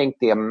 And I think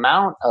the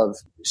amount of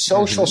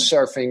social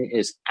surfing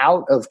is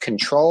out of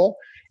control.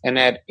 And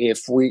that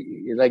if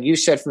we, like you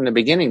said from the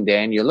beginning,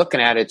 Dan, you're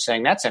looking at it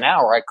saying that's an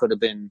hour I could have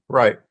been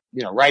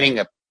writing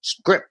a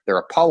script or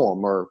a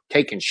poem or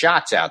taking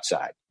shots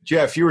outside.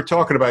 Jeff, you were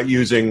talking about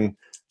using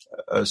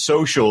a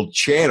social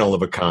channel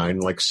of a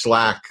kind like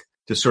Slack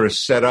to sort of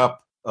set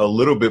up a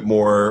little bit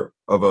more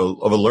of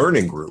a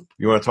learning group.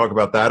 You want to talk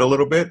about that a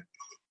little bit?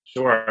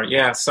 Sure.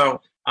 Yeah. So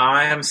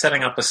I am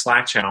setting up a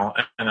Slack channel,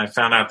 and I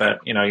found out that,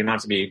 you don't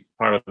have to be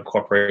part of a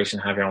corporation,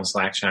 have your own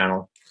Slack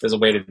channel. There's a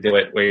way to do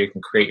it where you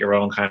can create your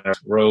own kind of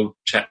rogue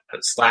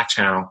Slack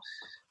channel.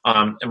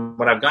 And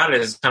what I've got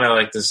is kind of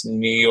like this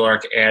New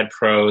York Ad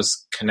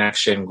Pros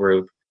connection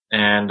group.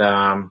 And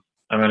I'm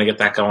going to get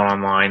that going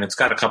online. It's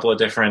got a couple of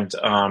different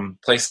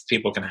places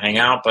people can hang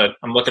out, but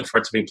I'm looking for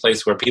it to be a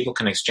place where people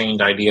can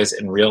exchange ideas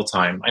in real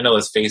time. I know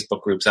there's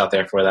Facebook groups out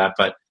there for that,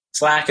 but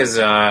Slack is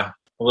a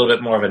little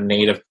bit more of a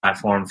native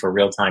platform for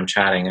real-time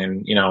chatting.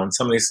 And, in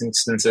some of these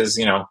instances,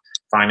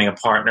 finding a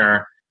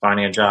partner,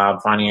 finding a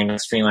job, finding a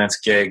next freelance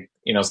gig,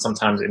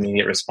 sometimes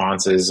immediate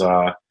responses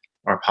are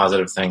a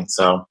positive thing.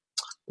 So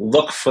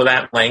look for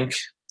that link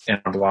in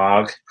our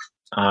blog.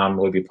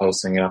 We'll be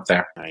posting it up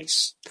there.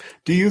 Nice.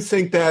 Do you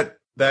think that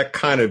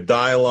kind of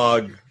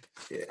dialogue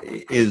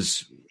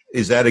is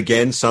that,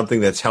 again, something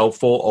that's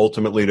helpful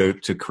ultimately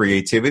to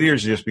creativity, or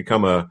does it just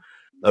become a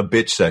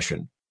bitch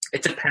session?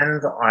 It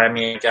depends,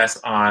 I guess,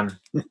 on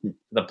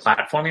the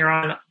platform you're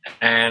on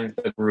and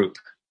the group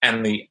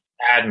and the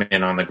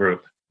admin on the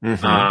group.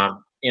 Mm-hmm.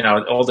 It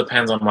all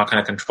depends on what kind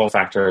of control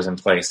factor is in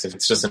place. If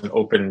it's just an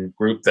open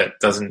group that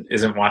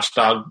isn't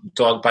watchdog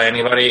by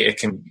anybody, it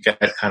can get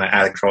kind of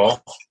out of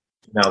control.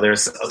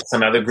 There's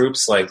some other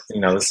groups like,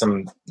 there's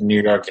some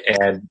New York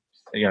ad,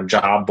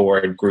 job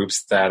board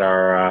groups that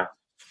are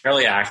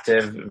fairly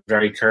active,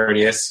 very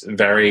courteous,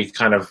 very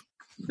kind of,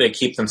 they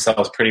keep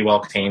themselves pretty well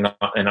contained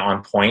and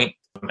on point,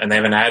 and they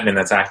have an admin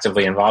that's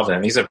actively involved in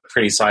it. These are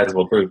pretty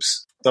sizable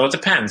groups. So it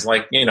depends.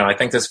 I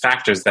think there's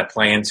factors that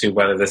play into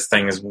whether this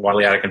thing is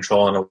wildly out of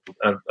control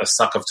and a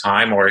suck of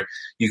time, or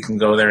you can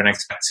go there and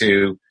expect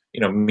to,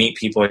 meet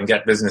people and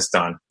get business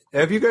done.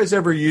 Have you guys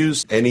ever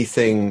used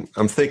anything?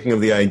 I'm thinking of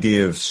the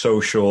idea of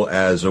social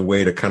as a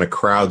way to kind of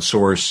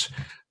crowdsource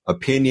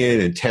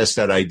opinion and test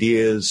out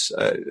ideas.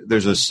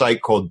 There's a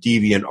site called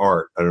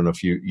DeviantArt. I don't know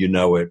if you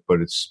know it,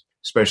 but it's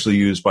especially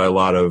used by a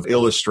lot of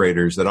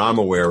illustrators that I'm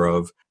aware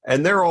of.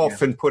 And they're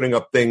often putting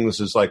up things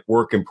as like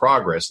work in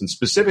progress, and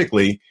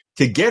specifically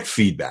to get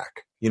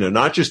feedback,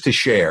 not just to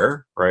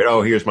share, right?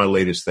 Oh, here's my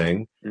latest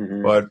thing,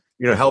 but,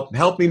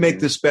 help me make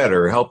this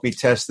better. Help me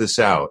test this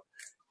out.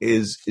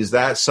 Is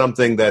that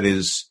something that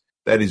is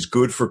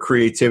good for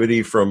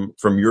creativity from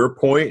your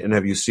point? And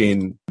have you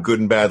seen good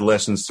and bad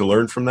lessons to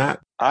learn from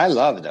that? I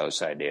love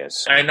those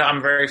ideas. I know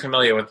I'm very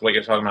familiar with what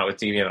you're talking about with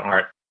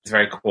DeviantArt. It's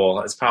very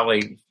cool. It's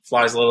probably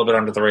flies a little bit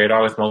under the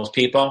radar with most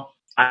people.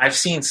 I've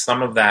seen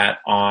some of that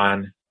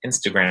on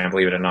Instagram,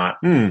 believe it or not,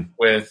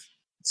 with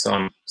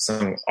some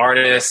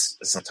artists,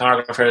 some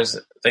photographers,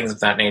 things of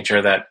that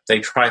nature, that they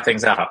try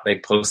things out. They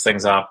post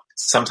things up.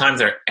 Sometimes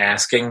they're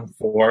asking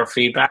for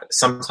feedback.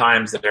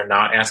 Sometimes they're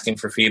not asking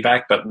for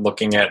feedback, but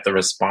looking at the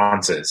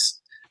responses,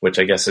 which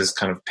I guess is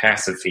kind of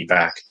passive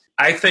feedback.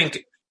 I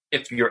think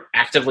if you're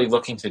actively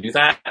looking to do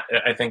that,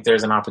 I think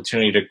there's an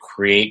opportunity to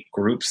create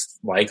groups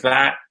like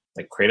that,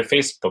 like create a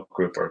Facebook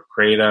group or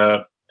create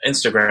a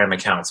Instagram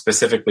account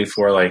specifically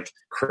for like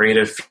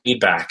creative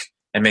feedback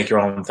and make your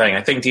own thing.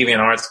 I think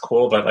DeviantArt's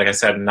cool, but like I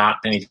said, not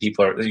many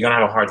people you're going to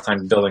have a hard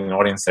time building an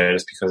audience there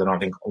just because I don't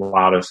think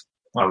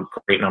a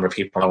great number of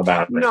people know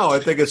about it. No, I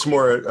think it's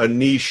more a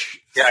niche.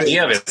 The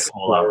idea of it.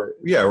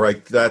 Yeah,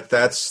 right.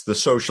 That's the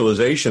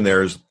socialization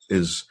there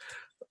is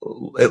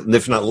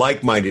if not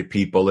like-minded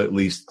people, at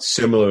least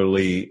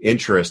similarly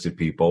interested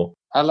people.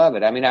 I love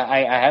it. I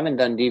haven't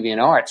done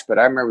DeviantArts, but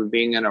I remember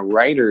being in a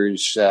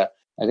writer's.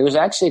 There was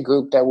actually a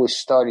group that was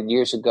started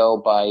years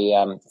ago by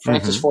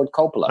Francis Ford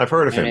Coppola. I've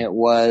heard of him. And it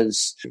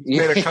was he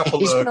made a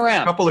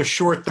couple of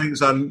short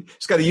things on.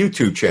 He's got a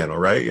YouTube channel,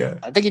 right? Yeah,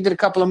 I think he did a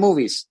couple of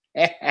movies.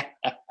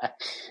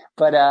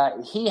 But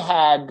he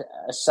had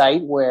a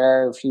site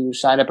where if you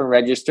signed up and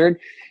registered,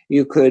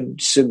 you could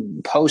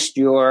post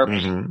your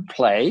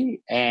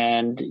play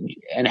and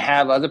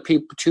have other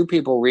people, 2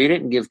 people read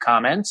it and give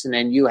comments, and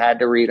then you had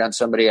to read on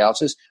somebody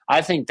else's.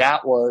 I think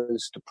that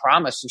was the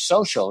promise of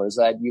social, is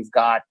that you've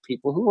got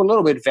people who were a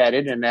little bit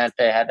vetted and that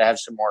they had to have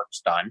some work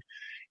done.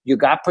 You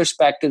got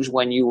perspectives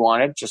when you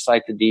wanted, just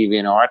like the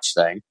DeviantArts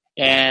thing.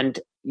 And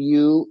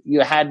you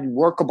had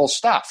workable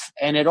stuff.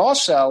 And it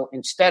also,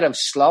 instead of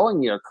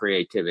slowing your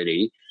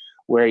creativity,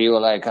 where you were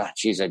like, oh,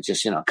 geez, I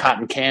just,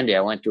 cotton candy.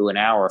 I went through an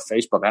hour of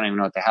Facebook. I don't even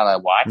know what the hell I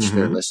watched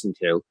or listened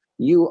to.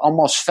 You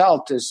almost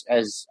felt,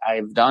 as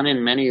I've done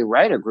in many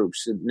writer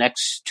groups,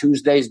 next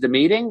Tuesday's the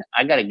meeting.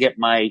 I got to get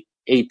my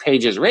 8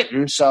 pages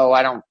written so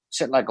I don't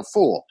sit like a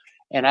fool.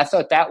 And I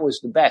thought that was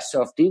the best.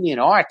 So if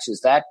DeviantArts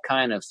is that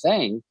kind of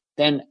thing,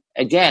 then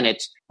again,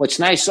 what's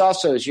nice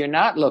also is you're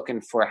not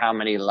looking for how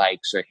many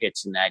likes or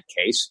hits in that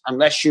case,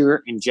 unless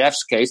you're, in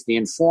Jeff's case, the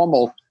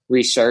informal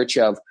research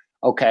of,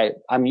 okay,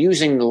 I'm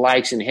using the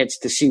likes and hits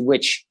to see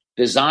which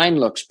design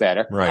looks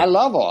better. Right. I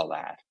love all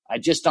that. I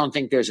just don't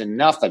think there's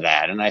enough of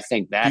that. And I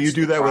think that's Do you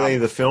do that problem. with any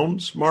of the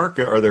films, Mark?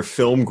 Are there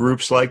film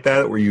groups like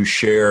that where you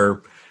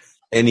share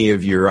any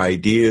of your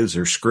ideas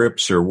or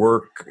scripts or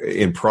work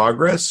in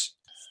progress?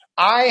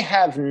 I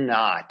have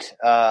not.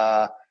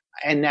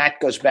 And that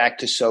goes back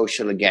to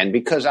social again,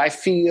 because I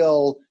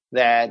feel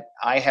that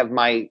I have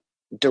my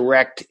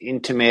direct,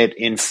 intimate,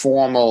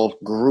 informal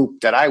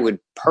group that I would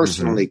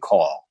personally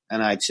call.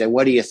 And I'd say,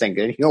 what do you think?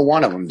 And you're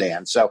one of them,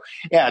 Dan. So,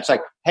 yeah, it's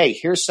like, hey,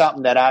 here's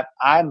something that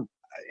I'm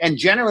and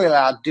generally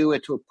I'll do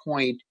it to a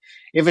point.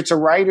 If it's a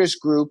writer's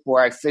group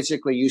where I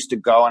physically used to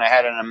go, and I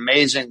had an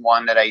amazing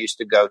one that I used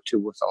to go to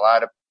with a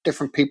lot of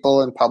different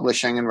people in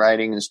publishing and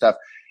writing and stuff,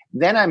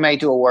 then I may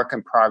do a work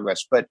in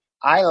progress. But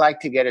I like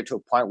to get it to a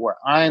point where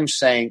I'm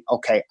saying,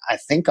 okay, I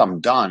think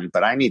I'm done,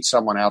 but I need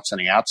someone else on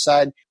the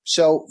outside.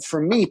 So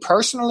for me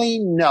personally,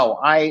 no,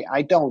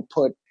 I don't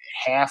put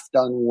half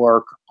done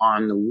work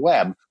on the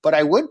web, but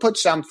I would put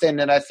something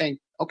that I think,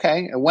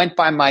 okay, it went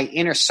by my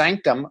inner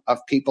sanctum of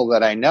people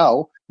that I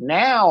know.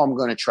 Now I'm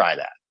going to try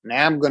that.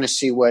 Now I'm going to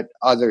see what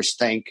others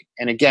think.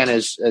 And again,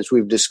 as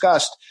we've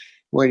discussed,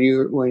 when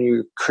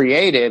you're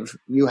creative,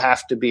 you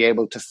have to be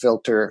able to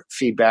filter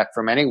feedback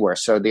from anywhere.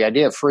 So the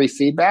idea of free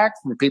feedback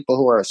from people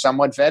who are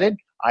somewhat vetted,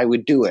 I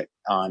would do it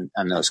on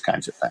those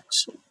kinds of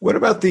things. What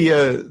about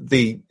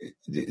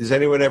does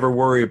anyone ever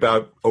worry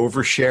about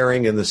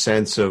oversharing in the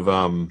sense of,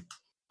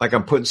 like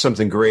I'm putting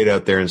something great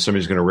out there and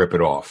somebody's going to rip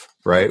it off,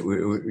 right?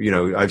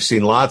 I've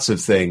seen lots of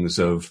things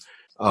of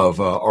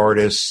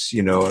artists,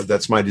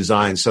 that's my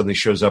design, suddenly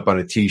shows up on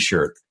a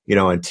T-shirt,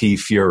 on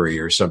T-Fury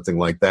or something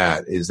like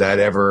that. Is that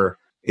ever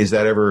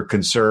a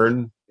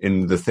concern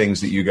in the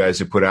things that you guys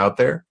have put out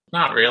there?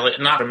 Not really.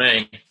 Not to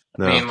me.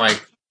 No. I mean,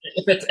 like,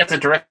 if it's a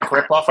direct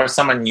ripoff or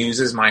someone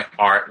uses my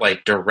art,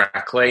 like,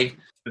 directly,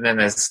 then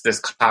there's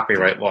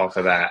copyright law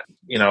for that.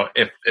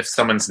 If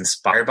someone's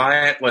inspired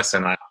by it,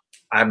 listen,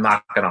 I'm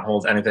not going to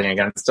hold anything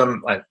against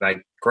them.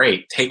 Like,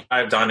 great, take what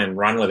I've done and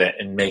run with it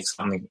and make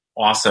something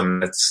awesome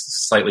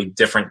that's slightly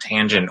different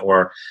tangent,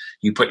 or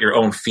you put your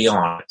own feel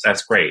on it.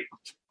 That's great.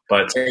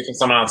 But taking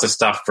someone else's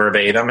stuff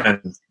verbatim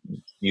and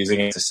using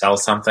it to sell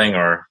something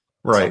or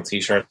sell a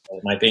T-shirt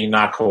might be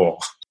not cool.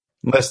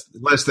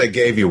 Unless they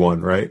gave you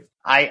one, right?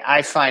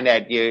 I find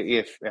that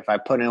if I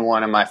put in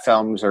one of my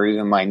films or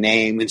even my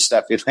name and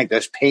stuff, it's like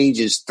those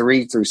pages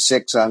 3 through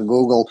 6 on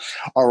Google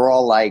are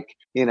all like,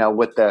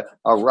 with a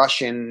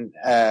Russian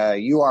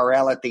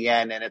URL at the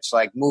end, and it's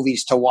like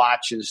movies to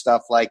watch and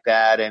stuff like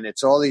that, and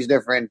it's all these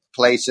different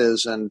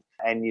places, and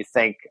you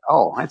think,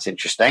 oh, that's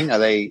interesting. Are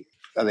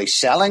they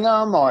selling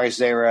them, or is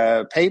there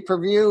a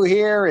pay-per-view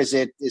here? Is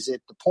it the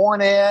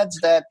porn ads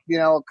that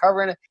are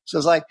covering it? So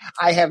it's like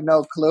I have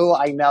no clue.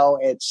 I know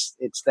it's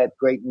that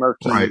great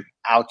murky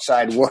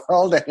outside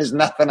world, and there's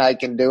nothing I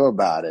can do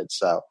about it.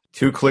 So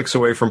 2 clicks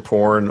away from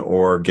porn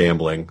or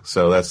gambling.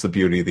 So that's the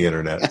beauty of the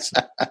internet.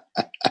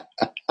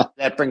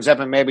 That brings up,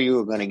 and maybe you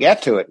were going to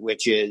get to it,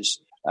 which is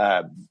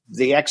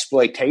the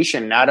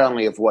exploitation not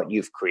only of what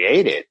you've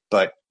created,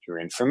 but your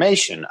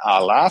information,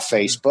 a la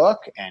Facebook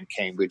and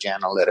Cambridge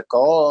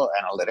Analytica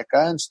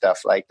and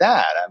stuff like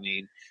that. I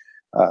mean,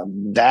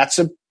 that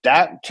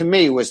to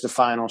me was the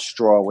final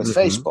straw with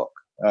Facebook.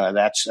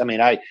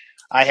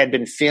 I had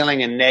been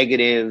feeling a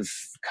negative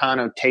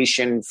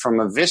connotation from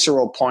a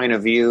visceral point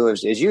of view.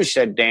 As you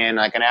said, Dan,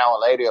 like an hour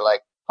later, you're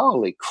like,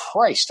 holy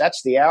Christ,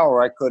 that's the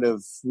hour I could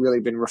have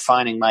really been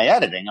refining my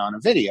editing on a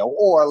video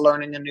or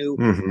learning a new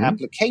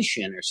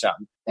application or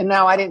something. And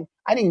now I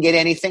didn't get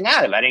anything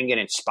out of it. I didn't get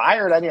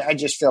inspired. I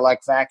just feel like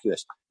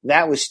vacuous.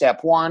 That was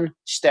step 1.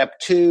 Step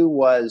 2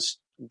 was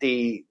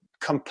the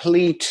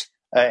complete,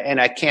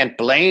 and I can't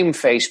blame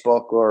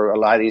Facebook or a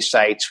lot of these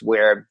sites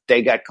where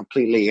they got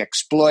completely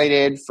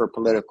exploited for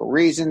political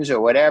reasons or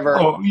whatever.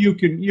 Oh, you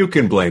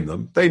can blame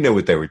them. They know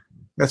what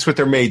that's what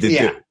they're made to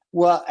do.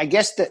 Well, I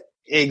guess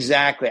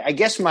exactly. I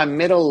guess my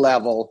middle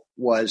level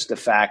was the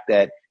fact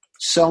that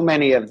so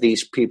many of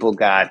these people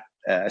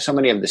so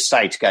many of the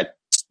sites got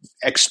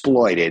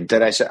exploited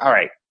that I said, all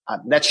right,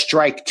 that's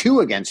strike 2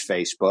 against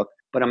Facebook,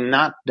 but I'm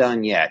not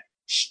done yet.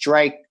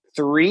 Strike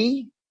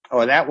three,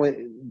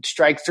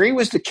 strike three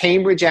was the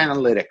Cambridge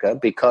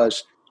Analytica,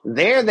 because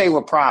there they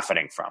were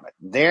profiting from it.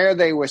 There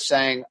they were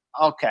saying,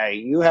 okay,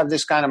 you have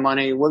this kind of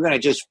money. We're going to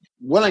just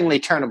willingly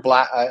turn a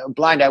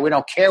blind eye. We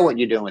don't care what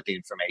you're doing with the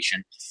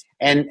information.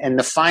 And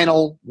the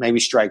final, maybe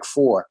strike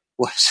four,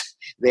 was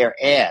their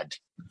ad.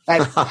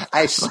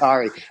 I'm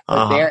sorry,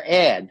 but their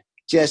ad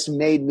just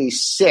made me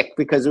sick,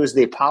 because it was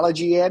the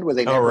apology ad where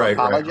they never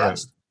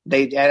apologized.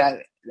 Right.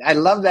 I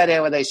love that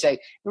ad where they say,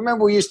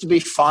 remember we used to be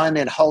fun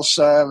and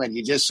wholesome and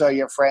you just saw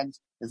your friends?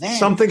 Then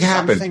something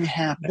happened.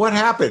 What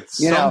happened?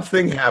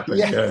 Something happened.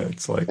 Yeah,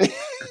 it's like.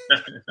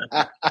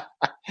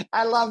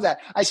 I love that.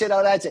 I said,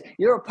 oh, that's it.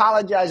 You're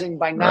apologizing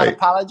by not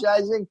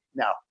apologizing?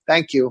 No,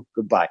 thank you.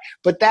 Goodbye.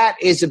 But that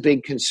is a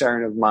big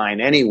concern of mine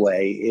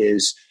anyway,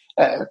 is,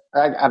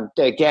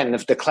 again,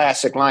 the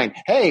classic line,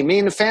 hey, me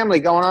and the family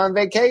going on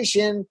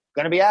vacation,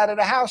 going to be out of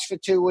the house for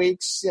 2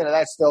 weeks.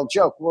 That's the old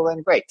joke. Well,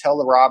 then great. Tell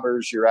the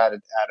robbers you're out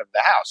of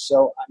the house.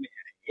 So, I mean,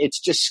 it's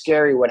just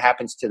scary what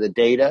happens to the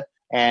data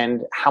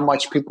and how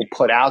much people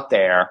put out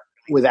there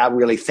without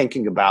really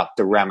thinking about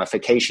the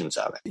ramifications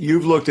of it.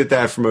 You've looked at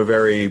that from a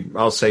very,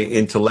 I'll say,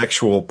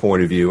 intellectual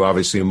point of view,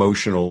 obviously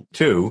emotional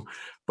too,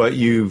 but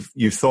you've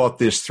thought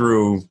this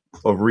through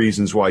of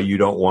reasons why you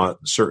don't want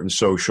certain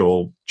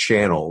social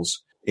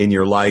channels in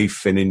your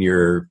life and in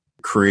your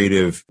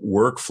creative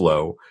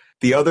workflow.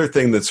 The other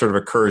thing that sort of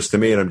occurs to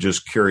me, and I'm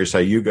just curious how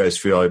you guys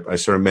feel, I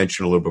sort of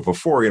mentioned a little bit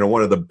before,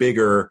 one of the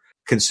bigger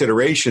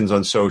considerations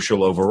on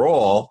social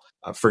overall,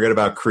 forget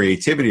about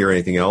creativity or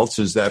anything else,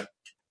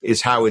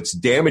 is how it's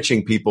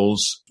damaging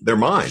their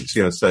minds.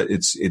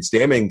 It's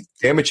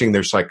damaging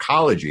their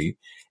psychology,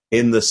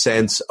 in the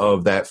sense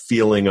of that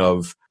feeling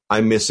of,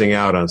 I'm missing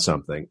out on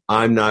something.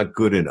 I'm not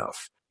good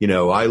enough.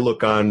 I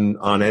look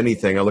on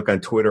anything. I look on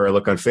Twitter. I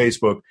look on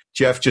Facebook.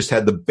 Jeff just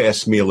had the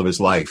best meal of his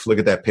life. Look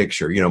at that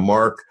picture.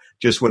 Mark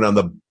just went on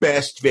the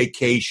best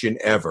vacation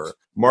ever.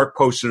 Mark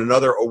posted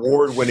another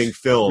award-winning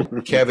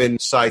film. Kevin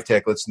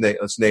Sitek,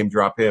 let's name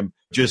drop him,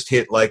 just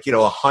hit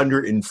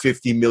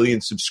 150 million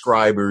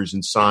subscribers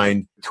and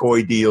signed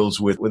toy deals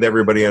with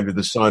everybody under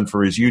the sun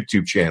for his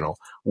YouTube channel.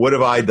 What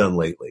have I done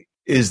lately?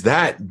 Is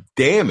that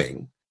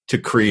damning to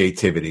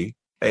creativity,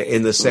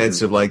 in the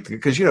sense of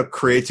because,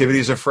 creativity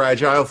is a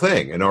fragile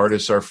thing and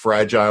artists are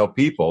fragile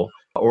people?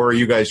 Or are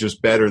you guys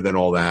just better than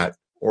all that?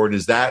 Or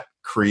does that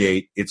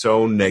create its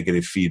own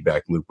negative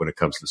feedback loop when it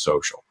comes to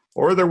social?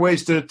 Or are there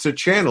ways to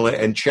channel it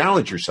and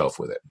challenge yourself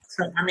with it?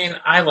 I mean,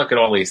 I look at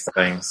all these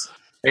things,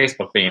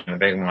 Facebook being the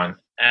big one,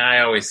 and I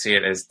always see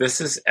it as, this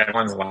is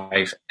everyone's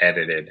life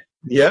edited.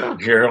 Yeah.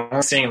 You're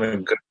only seeing the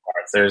good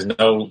parts. There's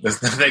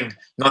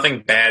nothing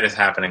bad is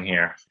happening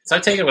here. So I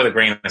take it with a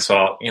grain of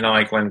salt.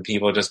 Like when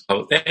people just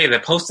post, they're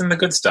posting the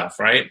good stuff,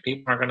 right?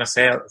 People are going to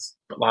say a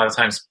lot of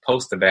times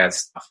post the bad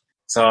stuff.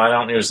 So I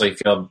don't usually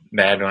feel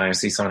bad when I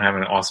see someone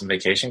having an awesome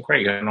vacation.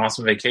 Great, you had an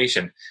awesome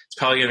vacation. It's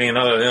probably going to be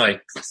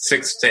another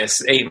 6 to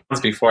 8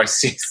 months before I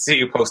see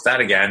you post that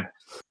again.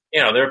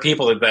 There are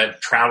people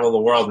that travel the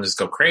world and just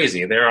go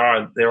crazy. There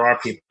are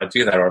people that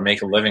do that or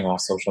make a living off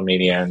social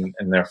media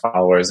and their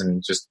followers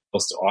and just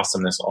post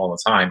awesomeness all the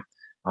time.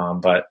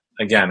 But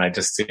again, I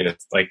just see it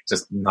as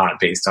just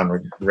not based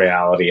on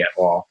reality at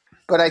all.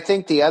 But I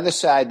think the other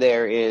side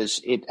there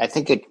is, I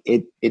think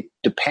it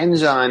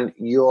depends on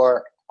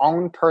your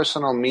own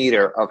personal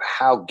meter of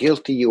how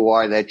guilty you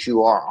are that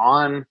you are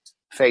on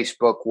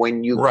Facebook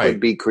when you could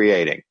be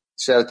creating.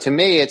 So to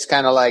me, it's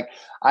kind of like,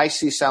 I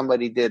see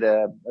somebody did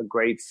a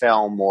great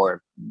film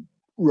or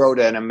wrote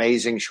an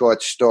amazing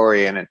short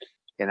story, and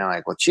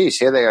well, geez,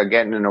 here they are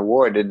getting an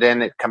award. And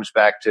then it comes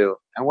back to,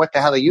 and what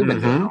the hell have you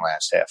been doing the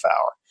last half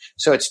hour?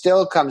 So it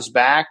still comes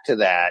back to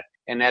that.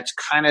 And that's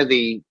kind of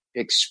the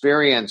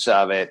experience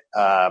of it,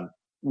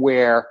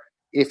 where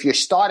if you're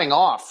starting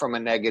off from a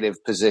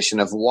negative position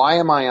of, why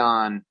am I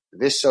on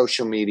this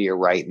social media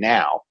right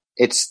now?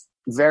 It's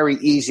very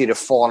easy to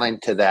fall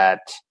into that.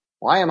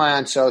 Why am I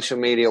on social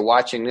media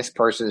watching this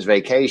person's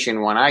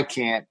vacation when I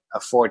can't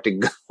afford to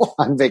go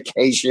on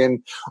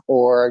vacation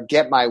or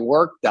get my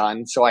work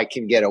done so I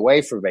can get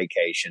away for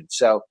vacation?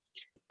 So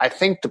I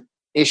think the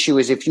issue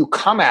is, if you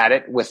come at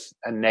it with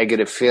a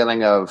negative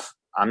feeling of,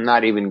 I'm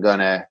not even going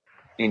to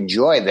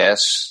enjoy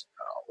this,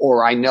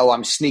 or I know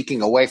I'm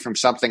sneaking away from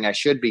something I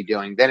should be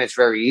doing, then it's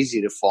very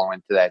easy to fall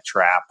into that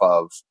trap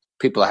of,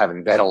 people are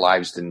having better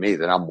lives than me,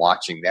 that I'm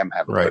watching them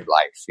have a good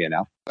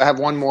life, I have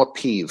one more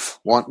peeve,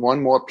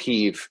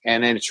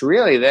 and it's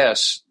really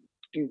this.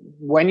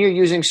 When you're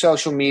using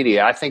social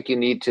media, I think you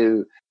need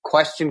to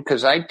question,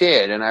 because I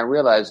did, and I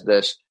realized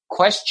this,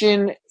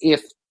 question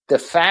if the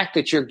fact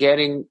that you're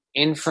getting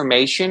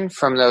information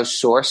from those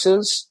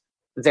sources,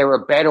 there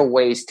are better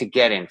ways to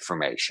get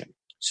information.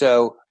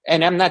 So,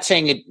 and I'm not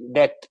saying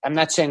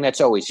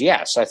that's always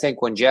yes. I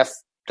think when Jeff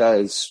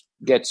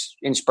gets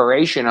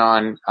inspiration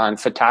on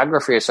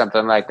photography or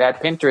something like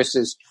that, Pinterest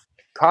is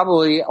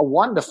probably a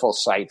wonderful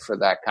site for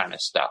that kind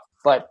of stuff.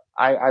 But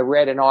I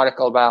read an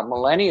article about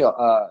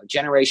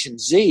Generation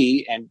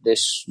Z, and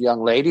this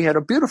young lady had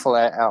a beautiful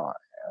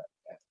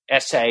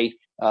essay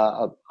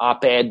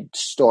op-ed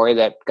story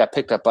that got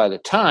picked up by the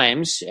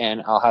Times,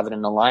 and I'll have it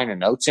in the liner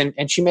notes.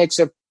 And she makes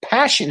a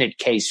passionate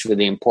case for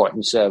the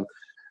importance of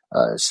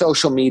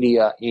social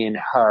media in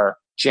her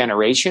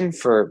generation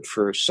for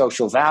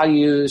social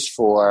values,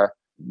 for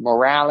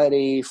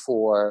morality,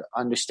 for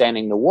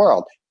understanding the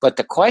world. But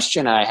the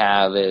question I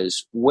have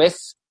is,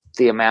 with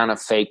the amount of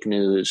fake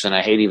news, and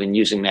I hate even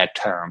using that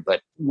term,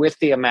 but with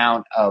the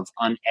amount of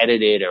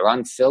unedited or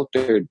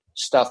unfiltered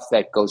stuff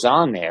that goes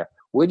on there,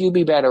 would you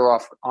be better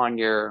off on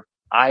your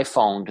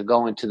iPhone to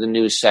go into the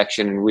news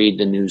section and read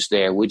the news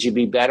there? Would you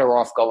be better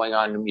off going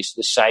on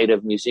the site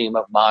of Museum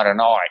of Modern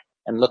Art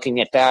and looking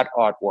at that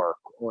artwork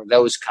or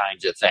those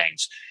kinds of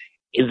things?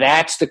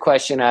 That's the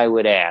question I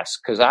would ask,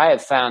 because I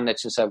have found that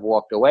since I've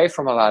walked away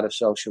from a lot of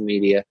social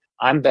media,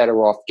 I'm better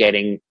off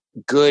getting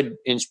good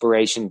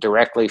inspiration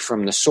directly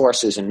from the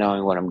sources and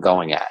knowing what I'm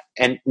going at.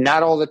 And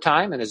not all the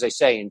time. And as I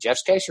say, in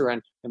Jeff's case, or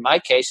in my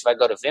case, if I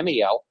go to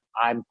Vimeo,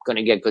 I'm going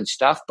to get good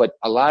stuff. But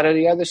a lot of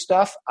the other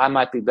stuff, I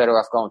might be better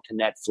off going to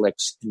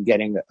Netflix and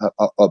getting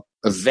a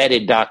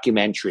vetted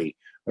documentary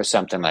or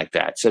something like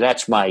that. So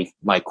that's my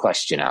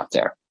question out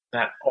there.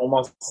 That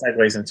almost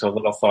segues into a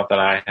little thought that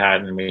I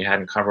had and we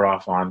hadn't covered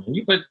off on.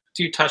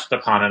 You touched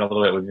upon it a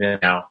little bit with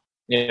Vimeo.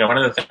 You know, one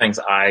of the things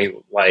I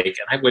like, and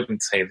I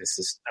wouldn't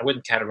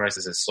categorize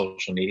this as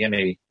social media,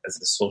 maybe as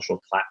a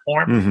social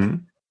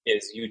platform,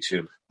 is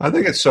YouTube. I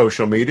think it's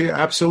social media.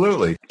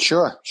 Absolutely.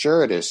 Sure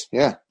it is.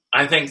 Yeah.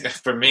 I think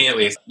for me, at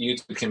least,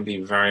 YouTube can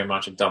be very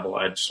much a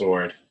double-edged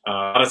sword. A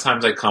lot of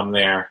times I come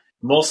there,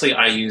 mostly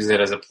I use it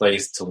as a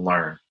place to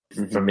learn.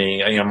 Mm-hmm. For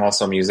me, I'm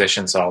also a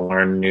musician, so I'll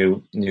learn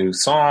new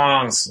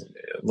songs,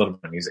 a little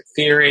bit of music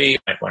theory.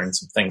 I learn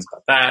some things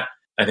about that.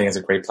 I think it's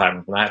a great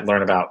platform for that.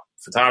 Learn about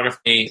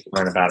photography,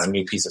 learn about a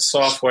new piece of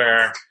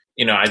software.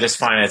 You know, I just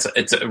find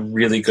it's a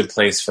really good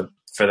place for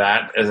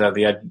that. As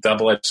the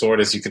double-edged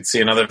sword is, you could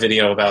see another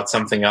video about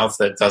something else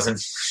that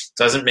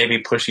doesn't maybe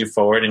push you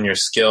forward in your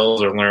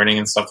skills or learning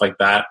and stuff like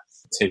that,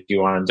 take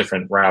you on a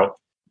different route.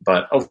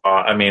 But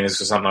overall, I mean, this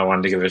was something I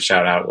wanted to give it a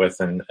shout out with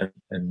and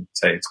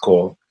say it's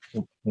cool.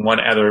 One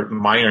other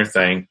minor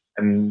thing,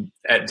 and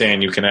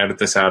Dan, you can edit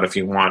this out if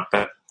you want,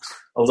 but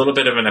a little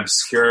bit of an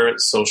obscure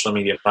social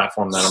media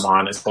platform that I'm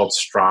on is called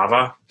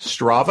Strava.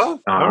 Strava?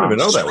 I don't even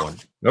know that one.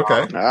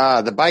 Okay.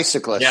 The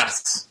bicyclist.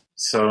 Yes.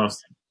 So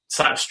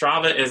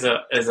Strava is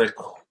a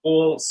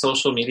cool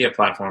social media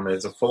platform.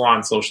 It's a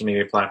full-on social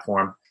media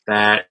platform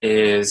that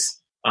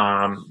is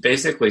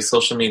basically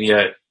social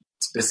media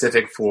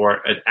specific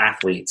for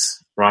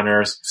athletes,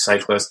 runners,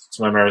 cyclists,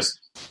 swimmers.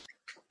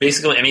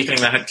 Basically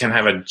anything that can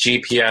have a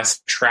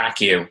GPS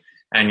track you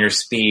and your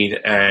speed.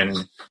 And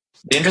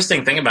the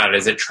interesting thing about it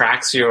is it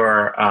tracks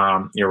your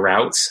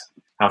routes,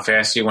 how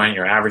fast you went,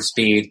 your average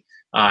speed.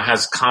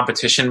 Has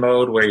competition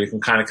mode where you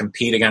can kind of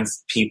compete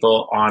against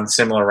people on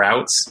similar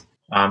routes.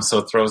 So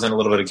it throws in a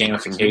little bit of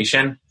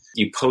gamification.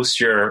 You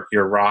post your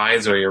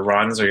rides or your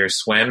runs or your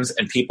swims,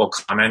 and people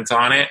comment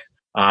on it.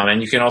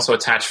 And you can also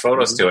attach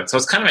photos to it. So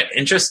it's kind of an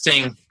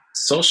interesting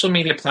social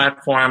media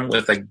platform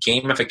with a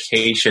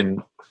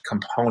gamification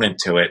component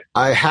to it.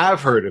 I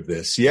have heard of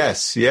this.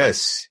 Yes.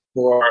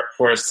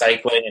 For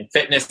cycling and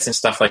fitness and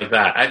stuff like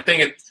that. I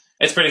think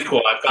it's pretty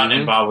cool. I've gotten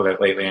involved with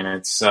it lately, and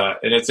it's an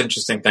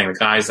interesting thing. The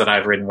guys that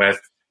I've ridden with,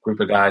 group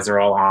of guys, are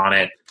all on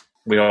it.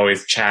 We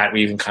always chat.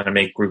 We even kind of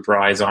make group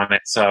rides on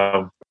it.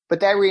 But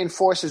that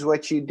reinforces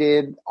what you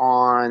did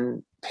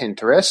on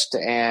Pinterest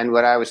and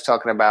what I was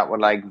talking about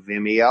with like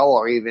Vimeo,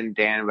 or even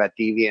Dan about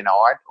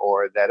DeviantArt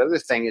or that other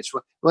thing. It's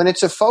when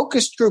it's a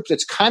focused group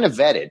that's kind of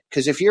vetted.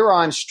 Because if you're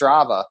on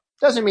Strava,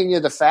 doesn't mean you're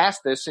the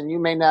fastest, and you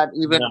may not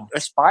even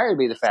aspire to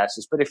be the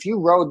fastest. But if you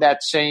rode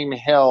that same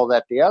hill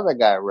that the other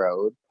guy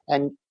rode,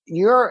 and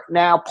you're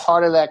now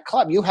part of that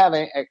club, you have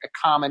a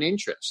common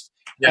interest.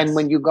 Yes. And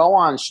when you go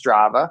on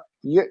Strava,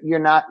 you're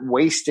not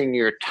wasting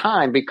your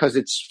time because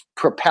it's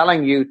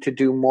propelling you to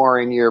do more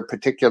in your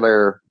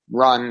particular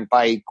run,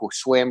 bike, or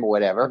swim, or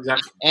whatever.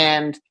 Exactly.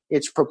 And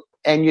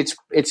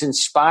it's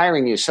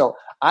inspiring you. So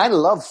I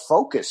love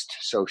focused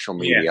social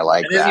media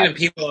like that. There's even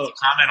people who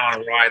comment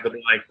on a ride. They'll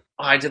be like,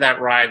 "Oh, I did that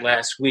ride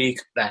last week.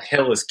 That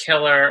hill is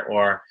killer,"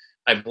 or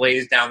 "I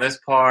blazed down this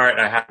part.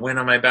 I had wind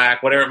on my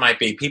back," whatever it might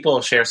be.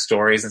 People share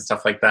stories and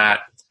stuff like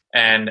that.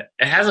 And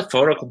it has a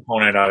photo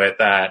component of it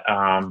that,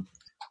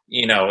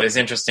 is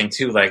interesting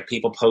too. Like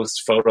people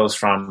post photos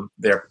from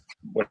their,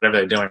 whatever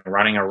they're doing,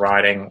 running or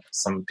riding.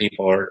 Some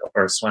people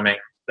are swimming.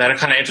 That are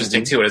kind of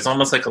interesting too. It's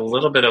almost like a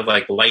little bit of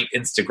like light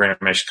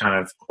Instagram-ish kind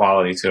of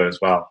quality to it as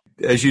well.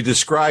 As you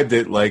described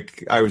it,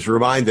 like I was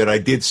reminded, I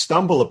did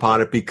stumble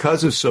upon it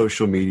because of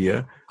social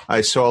media.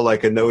 I saw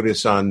like a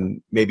notice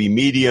on maybe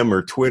Medium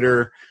or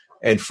Twitter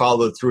and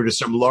followed through to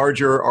some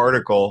larger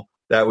article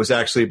that was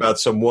actually about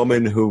some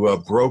woman who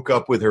broke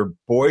up with her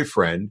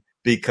boyfriend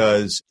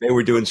because they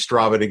were doing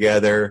Strava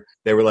together.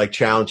 They were like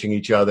challenging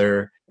each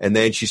other. And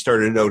then she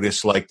started to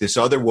notice like this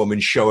other woman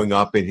showing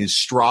up in his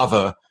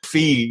Strava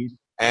feed.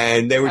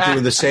 And they were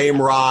doing the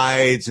same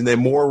rides and then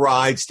more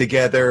rides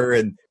together.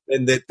 And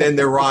And then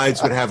their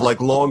rides would have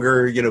like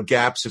longer,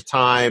 gaps of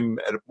time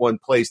at one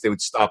place they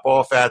would stop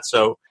off at.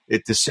 So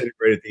it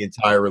disintegrated the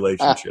entire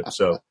relationship.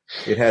 So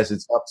it has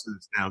its ups and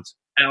its downs.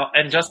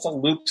 And just to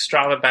loop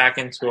Strava back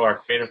into our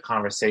creative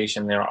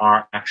conversation, there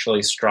are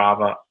actually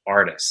Strava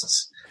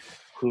artists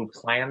who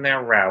plan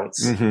their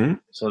routes. Mm-hmm.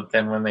 So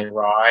then when they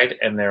ride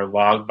and they're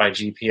logged by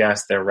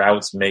GPS, their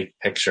routes make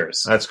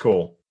pictures. That's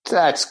cool.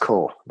 That's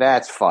cool.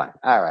 That's fun.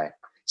 All right.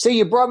 So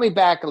you brought me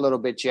back a little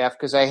bit, Jeff,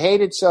 because I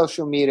hated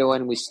social media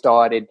when we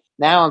started.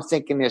 Now I'm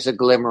thinking there's a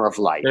glimmer of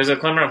light. There's a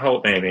glimmer of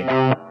hope, maybe.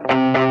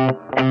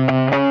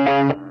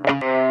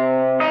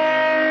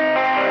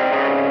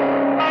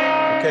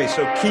 Okay,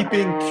 so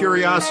keeping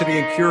curiosity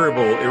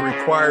incurable, it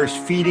requires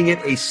feeding it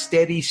a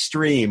steady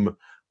stream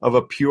of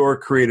a pure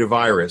creative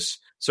iris.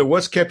 So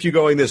what's kept you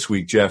going this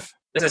week, Jeff?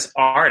 This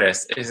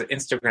artist is an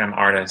Instagram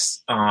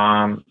artist.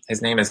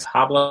 His name is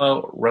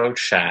Pablo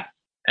Rochat.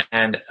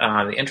 And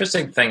the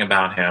interesting thing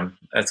about him,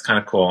 that's kind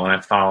of cool, and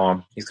I follow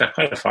him. He's got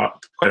quite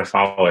a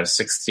follower,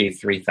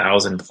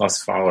 63,000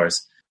 plus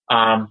followers,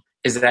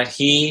 is that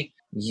he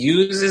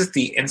uses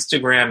the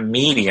Instagram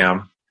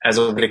medium as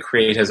a way to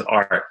create his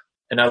art.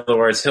 In other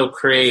words, he'll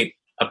create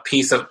a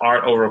piece of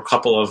art over a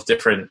couple of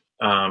different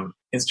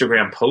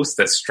Instagram posts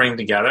that string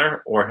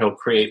together, or he'll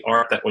create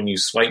art that when you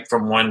swipe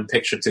from one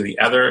picture to the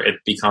other, it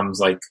becomes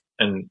like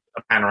a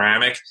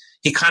panoramic.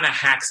 He kind of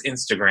hacks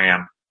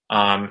Instagram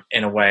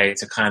in a way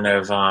to kind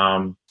of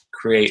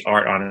create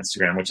art on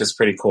Instagram, which is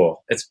pretty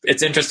cool.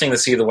 It's interesting to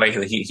see the way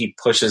he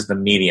pushes the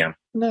medium.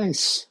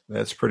 Nice.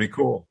 That's pretty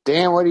cool.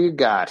 Dan, what do you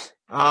got?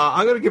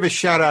 I'm going to give a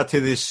shout out to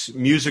this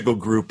musical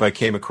group I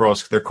came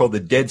across. They're called the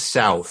Dead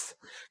South.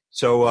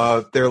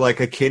 So they're like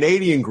a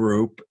Canadian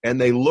group,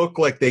 and they look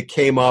like they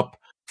came up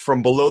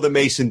from below the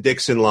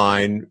Mason-Dixon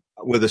line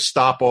with a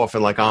stop off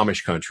in like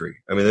Amish country.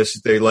 I mean,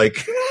 they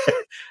like,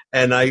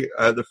 and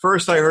the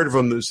first I heard of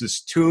them, there's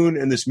this tune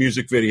and this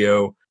music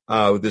video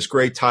with this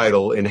great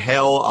title, "In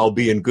Hell, I'll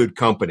Be in Good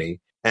Company."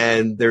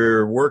 And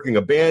they're working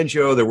a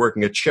banjo, they're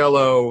working a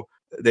cello.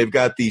 They've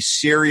got these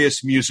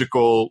serious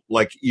musical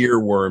like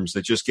earworms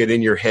that just get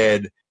in your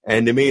head.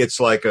 And to me, it's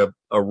like a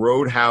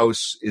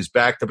roadhouse is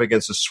backed up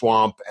against a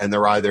swamp, and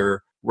they're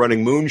either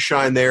running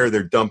moonshine there or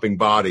they're dumping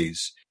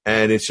bodies.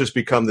 And it's just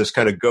become this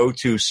kind of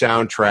go-to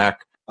soundtrack,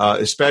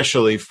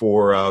 especially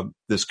for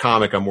this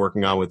comic I'm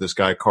working on with this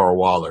guy, Carl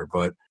Waller.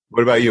 But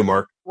what about you,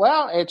 Mark?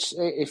 Well, it's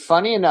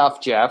funny enough,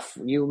 Jeff,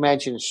 you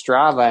mentioned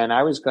Strava, and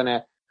I was going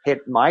to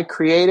hit my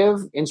creative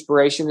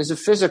inspiration is a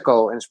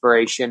physical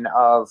inspiration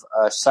of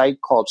a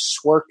site called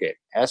Sworkit,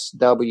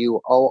 SWORKIT.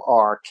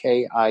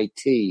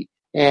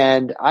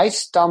 And I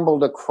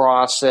stumbled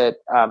across it.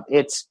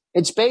 It's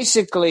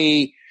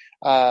basically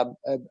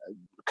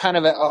kind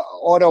of an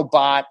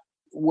Autobot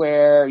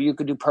where you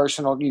could do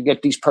you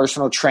get these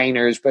personal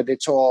trainers, but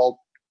it's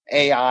all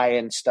AI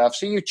and stuff.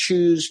 So you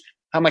choose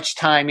how much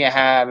time you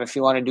have, if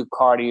you want to do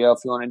cardio,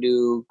 if you want to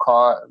do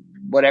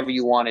whatever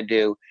you want to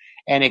do.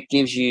 And it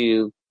gives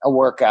you a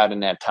workout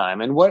in that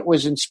time. And what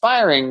was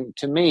inspiring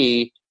to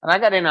me, and I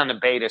got in on the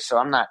beta, so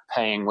I'm not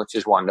paying, which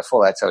is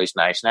wonderful. That's always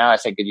nice. Now I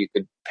think that you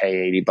could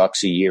pay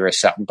 $80 a year or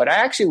something, but I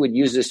actually would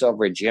use this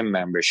over a gym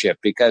membership,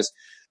 because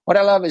what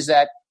I love is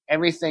that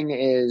everything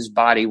is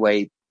body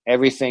weight.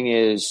 Everything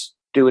is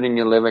do it in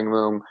your living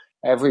room,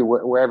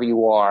 wherever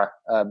you are.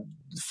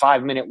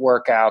 5-minute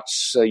workouts,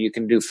 so you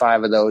can do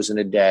 5 of those in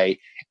a day.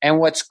 And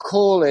what's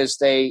cool is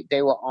they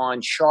were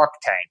on Shark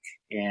Tank,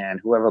 and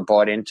whoever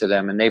bought into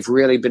them, and they've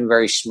really been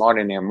very smart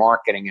in their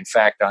marketing. In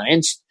fact,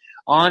 on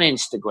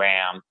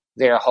Instagram,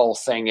 their whole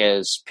thing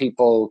is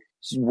people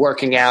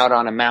working out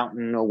on a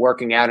mountain or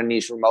working out in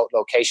these remote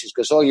locations,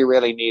 because all you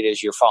really need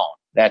is your phone.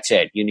 That's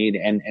it. You need,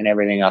 and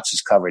everything else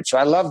is covered. So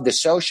I love the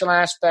social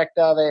aspect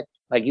of it.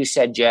 Like you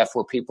said, Jeff,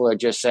 where people are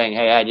just saying,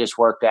 hey, I just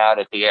worked out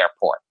at the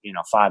airport,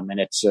 5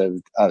 minutes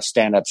of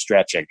stand-up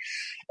stretching.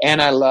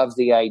 And I love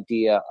the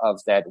idea of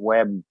that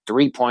Web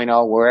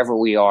 3.0, wherever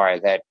we are,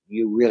 that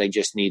you really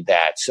just need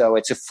that. So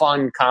it's a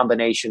fun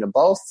combination of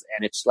both,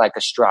 and it's like a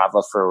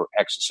Strava for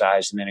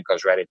exercise, and then it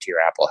goes right into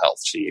your Apple Health,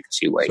 so you can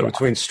see where you are. So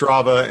between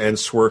Strava and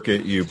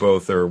Sworkit, you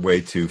both are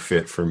way too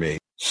fit for me.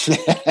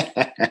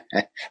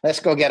 Let's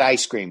go get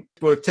ice cream.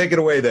 Well, take it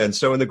away then.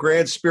 So in the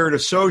grand spirit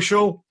of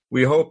social,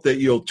 we hope that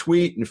you'll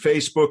tweet and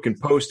Facebook and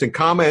post and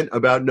comment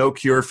about No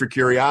Cure for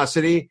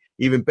Curiosity.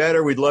 Even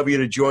better, we'd love you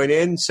to join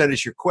in. Send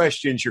us your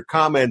questions, your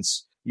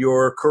comments,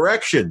 your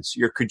corrections,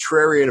 your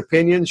contrarian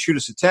opinions. Shoot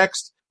us a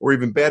text, or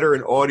even better,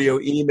 an audio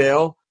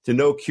email to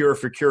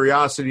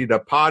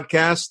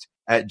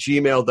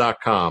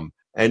nocureforcuriosity.podcast@gmail.com.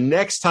 And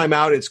next time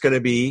out, it's going to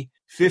be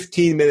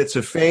 15 minutes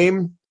of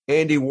fame.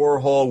 Andy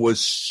Warhol was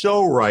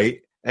so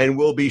right, and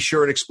we'll be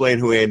sure and explain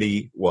who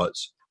Andy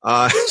was.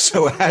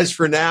 So as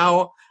for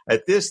now,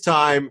 at this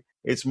time,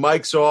 it's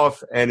mics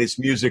off and it's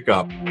music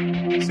up.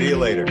 See you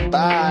later.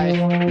 Bye.